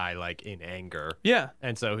at a guy like in anger. Yeah.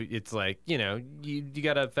 And so it's like, you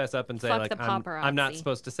got to fess up and say, Fuck like, the I'm not paparazzi.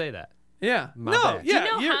 supposed to say that. Yeah. My No, bad. yeah. Do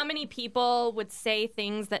you know you're- how many people would say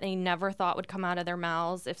things that they never thought would come out of their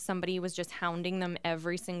mouths if somebody was just hounding them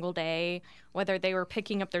every single day, whether they were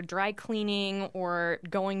picking up their dry cleaning or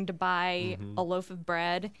going to buy a loaf of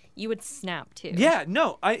bread? You would snap too. Yeah,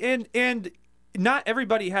 no. And not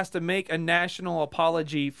everybody has to make a national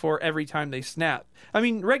apology for every time they snap. I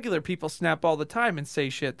mean, regular people snap all the time and say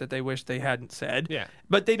shit that they wish they hadn't said. Yeah.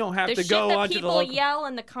 But they don't have The to shit go that onto the people local... yell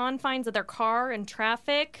in the confines of their car in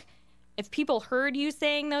traffic. If people heard you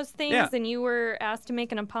saying those things Yeah. and you were asked to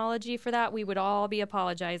make an apology for that, we would all be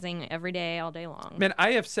apologizing every day, all day long. Man,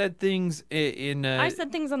 I have said things in... I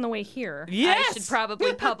said things on the way here. Yes! I should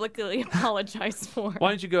probably publicly apologize for. Why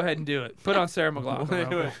don't you go ahead and do it? Put on Sarah McLachlan. real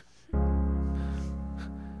quick.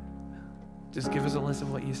 Just give us a list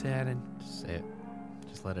of what you said and... Just say it.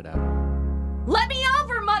 Just let it out. Let me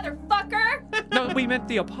over, motherfucker! No, we meant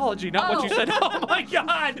the apology, not what you Oh. said. Oh my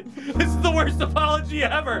God! This is the worst apology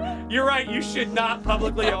ever. You're right. You should not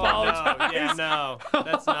publicly apologize. Oh, yeah, no.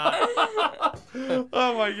 That's not.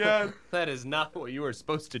 Oh my God. That is not what you were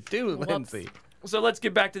supposed to do, Lindsay. So let's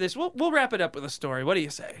get back to this. We'll wrap it up with a story. What do you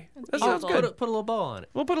say? That sounds beautiful. good. Put a little bow on it.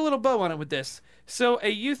 We'll put a little bow on it with this. So a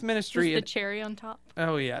youth ministry. Just the cherry on top.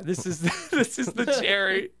 Oh yeah, this is the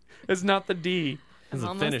cherry. It's not the D. I'm a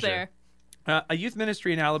almost finisher. there. A youth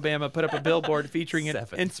ministry in Alabama put up a billboard featuring an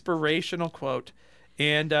 7. inspirational quote.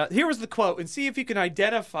 And here was the quote. And see if you can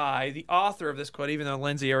identify the author of this quote, even though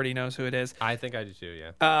Lindsay already knows who it is. I think I do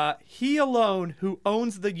too, yeah. He alone who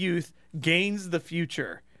owns the youth gains the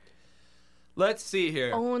future. Let's see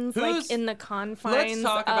here. Owns Who's- like in the confines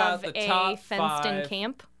talk about of the a top fenced-in 5.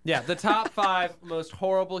 camp. Yeah, the top 5 most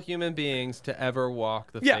horrible human beings to ever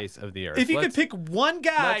walk the Yeah. face of the earth. If you could Let's- pick one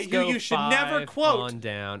guy let's who go you should never 5 quote. on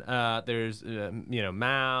down. There's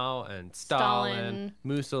Mao and Stalin,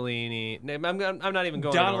 Mussolini. I'm not even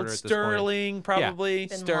going in Donald order at this point. Sterling, probably.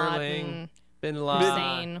 Bin Sterling, Laden, Bin Laden.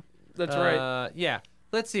 Hussein. That's right. Yeah.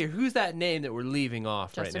 Let's see. Who's that name that we're leaving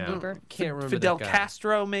off Justin right now? Bieber. Can't remember Fidel that guy.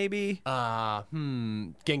 Castro, maybe.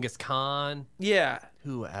 Genghis Khan. Yeah.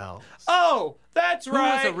 Who else? Oh, that's Who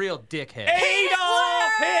right. was a real dickhead?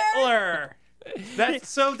 Adolf Hitler. That's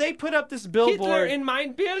so they put up this billboard. Hitler in my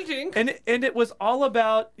building. And it was all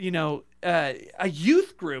about, a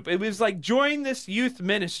youth group. It was like, join this youth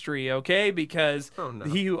ministry, okay? Because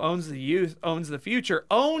he who owns the youth owns the future.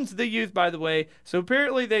 Owns the youth, by the way. So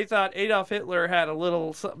apparently they thought Adolf Hitler had a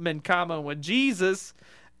little something in common with Jesus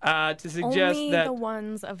to suggest Only that... the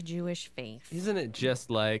ones of Jewish faith. Isn't it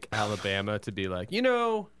just like Alabama to be like,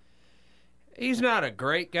 he's not a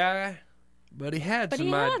great guy, but he had But some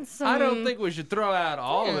he ideas. had some- I don't think we should throw out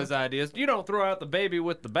all of Yeah. his ideas. You don't throw out the baby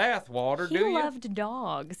with the bathwater, He do you? loved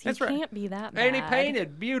dogs. He That's right. can't be that bad. And he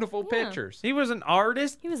painted beautiful pictures. He was an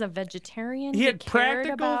artist. He was a vegetarian. He had cared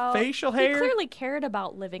practical about, facial He hair. clearly cared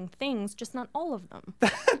about living things, just not all of them.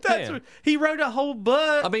 That's Yeah. what, he wrote a whole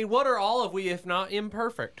book. I mean, what are all of we if not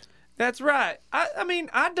imperfect? That's right. I mean,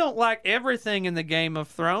 I don't like everything in the Game of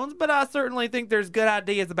Thrones, but I certainly think there's good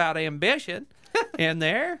ideas about ambition in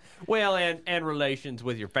there. Well, and relations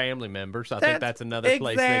with your family members. I think that's another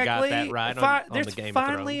place they got that right on There's the Game of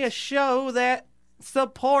finally Thrones. a show that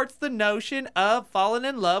supports the notion of falling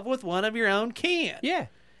in love with one of your own kin. Yeah,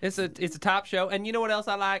 it's a top show. And you know what else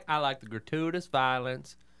I like? I like the gratuitous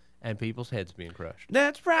violence and people's heads being crushed.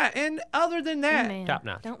 That's right. And other than that, Man, top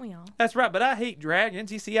notch. don't we all? that's right. But I hate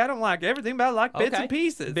dragons. You see, I don't like everything, but I like bits Okay. and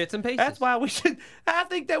pieces. Bits and pieces. That's why I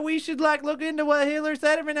think that we should look into what Hitler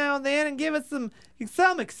said every now and then and give us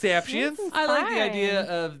some exceptions. I like the Fine. idea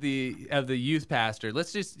of the youth pastor.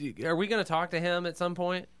 Let's just. Are we going to talk to him at some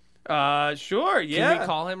point? Sure. Yeah. Can we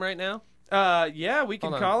call him right now? Yeah, we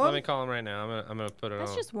can Hold on, call Let him. me call him right now. I'm gonna put it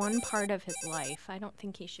That's on. just one part of his life. I don't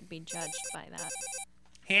think he should be judged by that.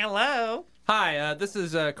 Hello. Hi, this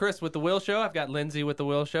is Chris with the Will Show. I've got Lindsay with the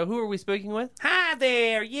Will Show. Who are we speaking with? Hi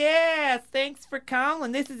there. Yes, thanks for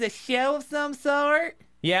calling. This is a show of some sort.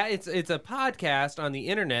 Yeah, it's a podcast on the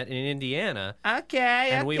internet in Indiana, Okay.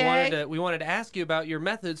 and okay. we wanted to ask you about your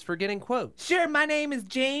methods for getting quotes. Sure. My name is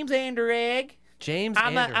James Anderegg. James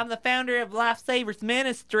I'm Andrew. the founder of Lifesavers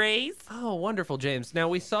Ministries. Oh, wonderful, James. Now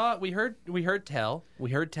we heard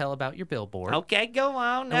tell about your billboard. Okay, go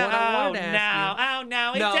on. And what I Oh wanted to ask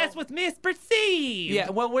no, No. it's just with misperceived. Yeah,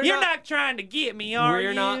 well, you're not trying to get me, are we're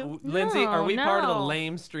you? not, Lindsay. Are we part of the No.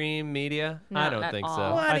 lamestream media? I Not don't at think all.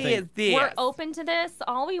 so. What I is think this? We're open to this.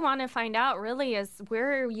 All we want to find out really is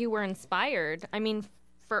where you were inspired. I mean,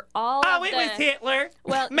 for all Oh, of it the... was Hitler.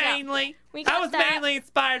 Well, yeah, mainly. we got I was that. mainly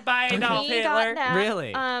inspired by Adolf We Hitler. got that.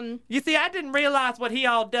 Really? You see, I didn't realize what he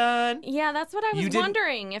all done. Yeah, that's what I You was didn't-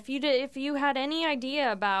 wondering. If you had any idea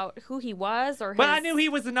about who he was or his Well, I knew he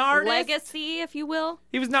was an artist. legacy, if you will.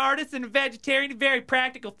 He was an artist and a vegetarian, very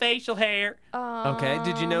practical facial hair. Okay.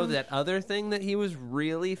 Did you know that other thing that he was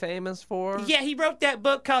really famous for? Yeah, he wrote that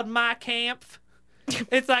book called My Camp.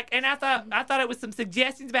 It's like, and I thought it was some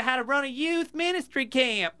suggestions about how to run a youth ministry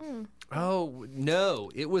camp. Oh no,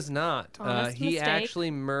 it was not. Honest He mistake. actually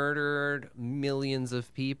murdered millions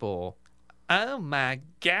of people. Oh my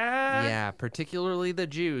God. Yeah, particularly the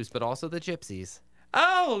Jews, but also the Gypsies.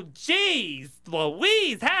 Oh, jeez,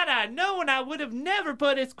 Louise, had I known, I would have never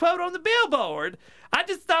put his quote on the billboard. I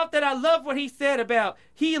just thought that I loved what he said about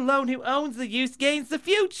he alone who owns the youth gains the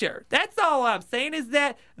future. That's all I'm saying is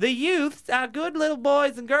that the youths, our good little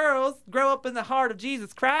boys and girls, grow up in the heart of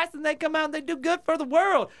Jesus Christ and they come out and they do good for the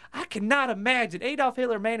world. I cannot imagine Adolf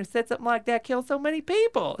Hitler, a man who said something like that, kill so many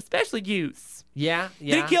people, especially youths. Yeah.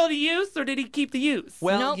 Did he kill the youths or did he keep the youths?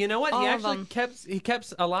 Well, Nope, you know what? all He of actually them.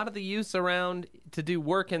 kept a lot of the youths around to do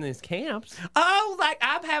work in his camps. Oh, like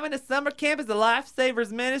I'm having a summer camp as a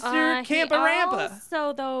Lifesavers minister, Camp Arampa. He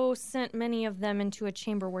also, though, sent many of them into a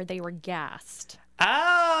chamber where they were gassed.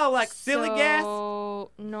 Oh, like silly gas?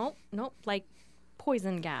 Nope, like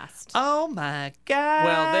poison gassed. Oh my God.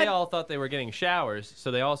 Well, they all thought they were getting showers,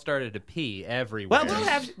 so they all started to pee everywhere. Well,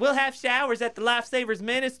 we'll have showers at the Lifesavers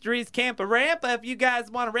Ministries Camp Arampa if you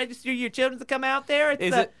guys want to register your children to come out there.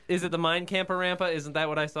 It's Is it the Mine Camp Arampa? Isn't that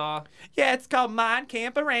what I saw? Yeah, it's called Mine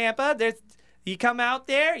Camp Arampa. You come out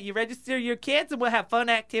there, you register your kids, and we'll have fun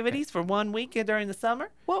activities for 1 week during the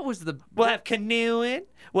summer. What was the? We'll have canoeing.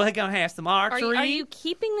 We're gonna have some archery. Are you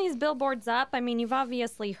keeping these billboards up? I mean, you've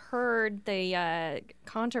obviously heard the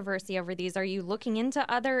controversy over these. Are you looking into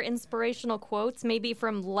other inspirational quotes, maybe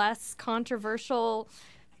from less controversial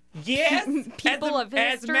Yes. people of history?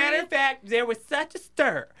 As a matter of fact, there was such a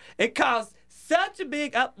stir. It caused such a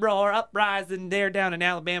big uprising there down in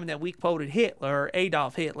Alabama that we quoted Hitler,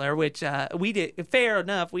 Adolf Hitler, which we did. Fair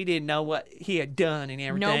enough, we didn't know what he had done and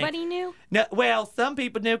everything. Nobody knew? No, well, some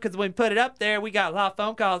people knew because when we put it up there, we got a lot of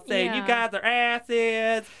phone calls saying, Yeah. you guys are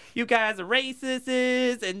asses, you guys are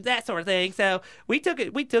racists, and that sort of thing. So we took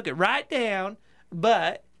it right down,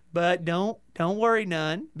 but don't worry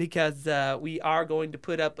none, because we are going to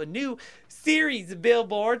put up a new series of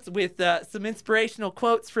billboards with some inspirational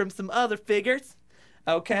quotes from some other figures.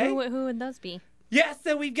 Okay. Who would those be? Yeah,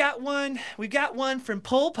 so we've got one from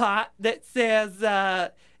Pol Pot that says,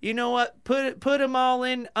 you know what, put them all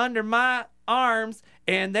in under my arms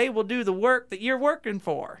and they will do the work that you're working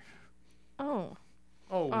for. Oh.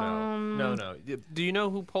 Oh no. Do you know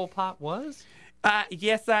who Pol Pot was?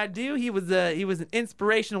 Yes, I do. He was an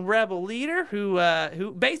inspirational rebel leader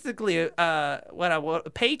who basically a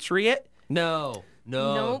patriot. No.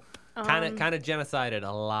 Nope. Kind of genocided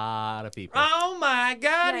a lot of people. Oh my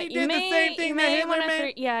God, he did the same thing that Hitler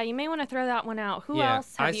made. You may want to throw that one out. Who Yeah,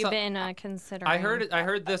 else have I you saw- been considering? I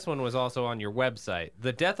heard this one was also on your website.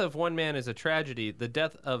 The death of one man is a tragedy. The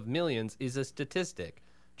death of millions is a statistic.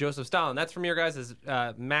 Joseph Stalin. That's from your guys'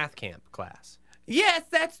 math camp class. Yes,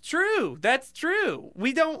 that's true. That's true.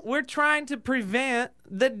 We're trying to prevent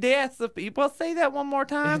the deaths of people. Say that one more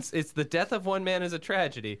time. It's the death of one man is a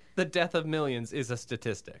tragedy. The death of millions is a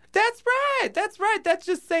statistic. That's right. That's right. That's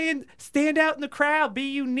just saying stand out in the crowd, be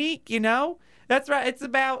unique, you know? That's right. It's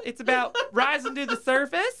about rising to the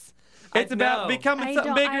surface. It's about becoming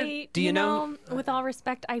something bigger. Do you know? With all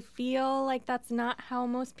respect, I feel like that's not how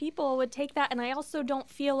most people would take that, and I also don't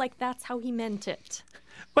feel like that's how he meant it.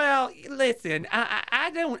 Well, listen,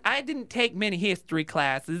 I didn't take many history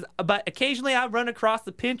classes, but occasionally I run across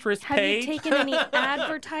the Pinterest Have page. you taken any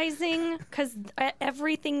advertising? Because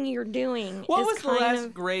everything you're doing What is was the kind last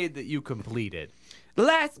of... grade that you completed?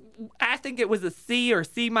 I think it was a C or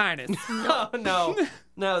C minus. No,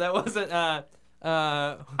 that wasn't.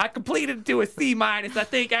 I completed to a C minus. I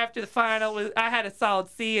think after the final, I had a solid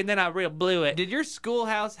C, and then I real blew it. Did your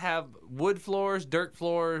schoolhouse have wood floors, dirt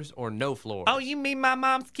floors, or no floors? Oh, you mean my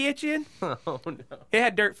mom's kitchen? Oh no. It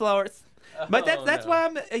had dirt floors. But that's why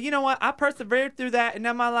I'm. You know what? I persevered through that, and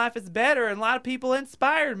now my life is better. And a lot of people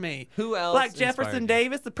inspired me. Who else? Like inspired Jefferson you?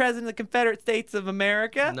 Davis, the president of the Confederate States of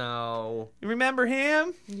America. No. You remember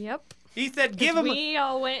him? Yep. He said, "Give him." We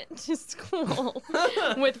all went to school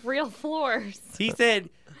with real floors. He said.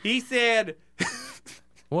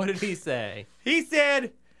 What did he say? He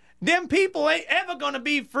said, "Them people ain't ever gonna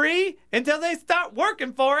be free until they start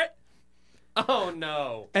working for it." Oh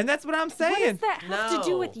no. And that's what I'm saying. What does that have to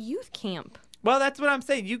do No. with youth camp? Well, that's what I'm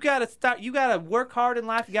saying. You gotta work hard in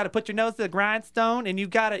life. You gotta put your nose to the grindstone, and you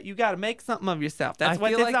gotta make something of yourself. That's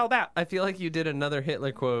what this is all about. I feel like you did another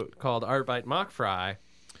Hitler quote called Arbeit macht frei.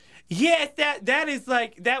 Yes,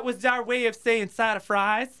 that was our way of saying side of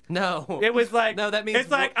fries. No. It was like No, that means it's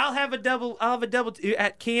like I'll have a double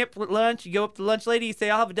at camp at lunch. You go up to the lunch lady, you say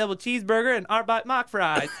I'll have a double cheeseburger and Arbeit mock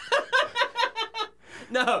fries.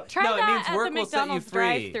 No, Try no, it that means at work the will set you McDonald's free.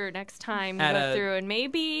 drive-thru next time you At go a- through, and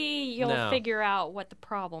maybe you'll No. figure out what the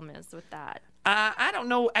problem is with that. I don't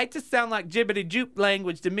know. It just sound like jibbity jupe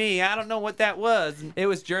language to me. I don't know what that was. It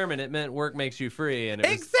was German. It meant work makes you free, and it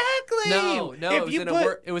was Exactly. no. If you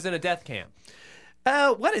It was in a death camp.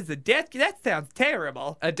 What is a death? That sounds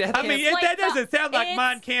terrible. A death I mean, camp. Like that doesn't sound like it's-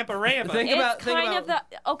 Mein Camp Ramba. Think It's about- kind of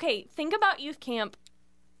the think about youth camp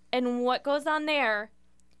and what goes on there.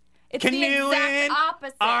 It's the Canoeing, exact opposite.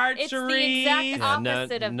 It's the archery. exact Yeah,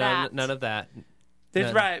 opposite of that. None of that. That's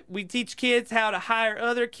None. right. We teach kids how to hire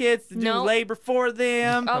other kids to do Nope. labor for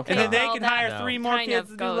them, Okay, and then they well, can that hire No. 3 more kind kids of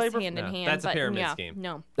to do goes labor. hand in No, hand. that's a but pyramid yeah, scheme.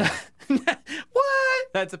 No. What?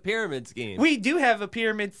 That's a pyramid scheme. We do have a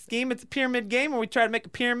pyramid scheme. It's a pyramid game where we try to make a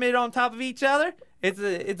pyramid on top of each other. It's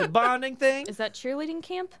a bonding thing. Is that cheerleading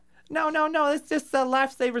camp? No. It's just a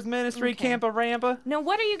Lifesavers Ministry, Okay. Camp Ramba. No,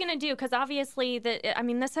 what are you going to do? Because obviously,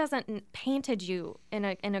 this hasn't painted you in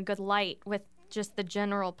a good light with just the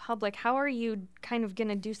general public. How are you kind of going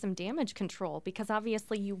to do some damage control? Because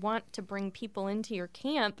obviously, you want to bring people into your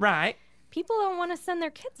camp. Right. People don't want to send their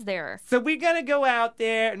kids there. So we're going to go out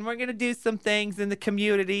there and we're going to do some things in the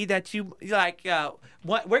community that you like.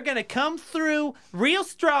 We're going to come through real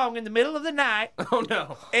strong in the middle of the night. Oh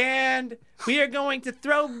no. And we are going to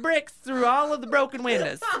throw bricks through all of the broken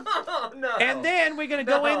windows. Oh no. And then we're going to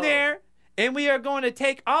go in there and we are going to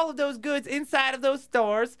take all of those goods inside of those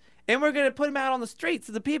stores and we're going to put them out on the street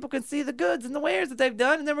so the people can see the goods and the wares that they've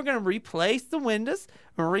done. And then we're going to replace the windows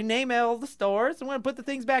and rename all the stores. And we're going to put the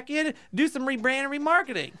things back in and do some rebrand and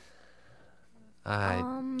remarketing.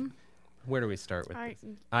 Where do we start with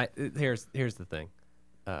this? Here's the thing.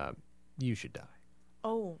 You should die.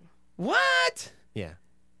 Oh. What? Yeah.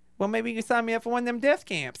 Well, maybe you can sign me up for one of them death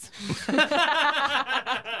camps.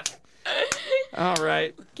 All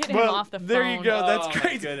right. Get him Well, off the phone. there you go. That's Oh, my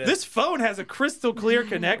crazy. goodness. This phone has a crystal clear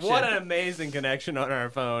connection. What an amazing connection on our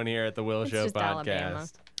phone here at the Will It's Show just Alabama.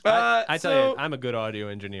 podcast. I tell so- you, I'm a good audio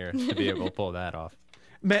engineer to be able to pull that off.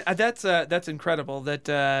 Man, that's incredible that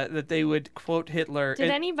they would quote Hitler.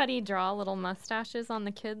 Did anybody draw little mustaches on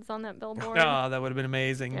the kids on that billboard? Oh, that would have been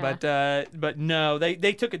amazing. Yeah. But no,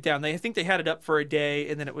 they took it down. I think they had it up for a day,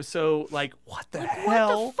 and then it was so like, what the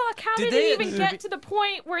hell? What the fuck? How did they- it even get to the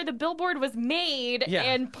point where the billboard was made Yeah.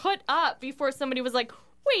 and put up before somebody was like,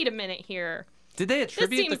 wait a minute here. Did they This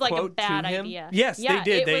attribute seems the like a quote bad to him? idea. Yes, yeah,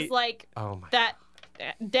 they did. It was like Oh my. that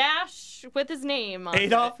dash with his name on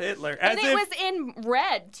Adolf it. Hitler. And it was in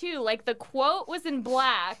red too. Like the quote was in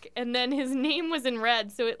black and then his name was in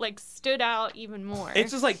red, so it like stood out even more. It's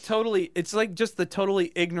just like totally. It's like just the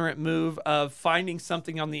totally ignorant move of finding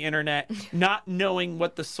something on the internet, not knowing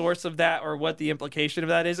what the source of that or what the implication of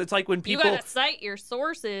that is. It's like when you people. gotta cite your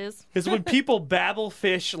sources. It's when people babble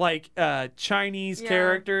fish like Chinese Yeah,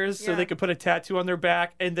 characters so yeah. they could put a tattoo on their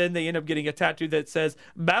back, and then they end up getting a tattoo that says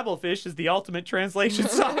 "Babblefish is the ultimate translation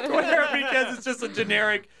software" because it's just a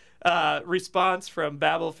generic response from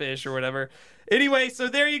Babblefish or whatever. Anyway, so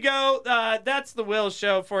there you go. That's the Will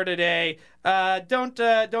Show for today. Don't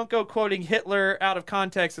go quoting Hitler out of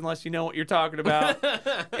context unless you know what you're talking about.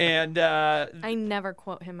 And I never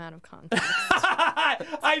quote him out of context.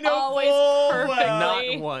 I know Always full perfectly. well.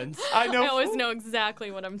 Not once. I know. I always know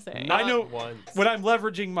exactly what I'm saying. I know Not once. when I'm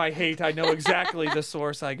leveraging my hate, I know exactly the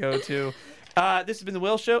source I go to. This has been the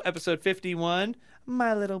Will Show, episode 51.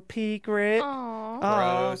 My little Pee-cret. Aw.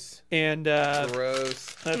 Gross. And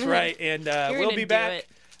Gross. that's right. And You're we'll gonna be do back.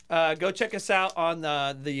 it. Go check us out on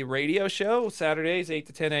the radio show Saturdays 8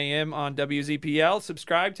 to 10 a.m. on WZPL.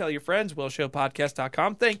 Subscribe, tell your friends.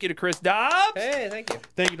 WillShowPodcast.com. Thank you to Chris Dobbs. Hey, thank you.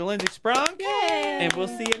 Thank you to Lindsay Sprunk. Yay. And we'll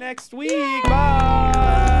see you next week.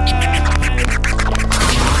 Bye.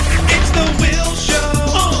 It's the Will Show.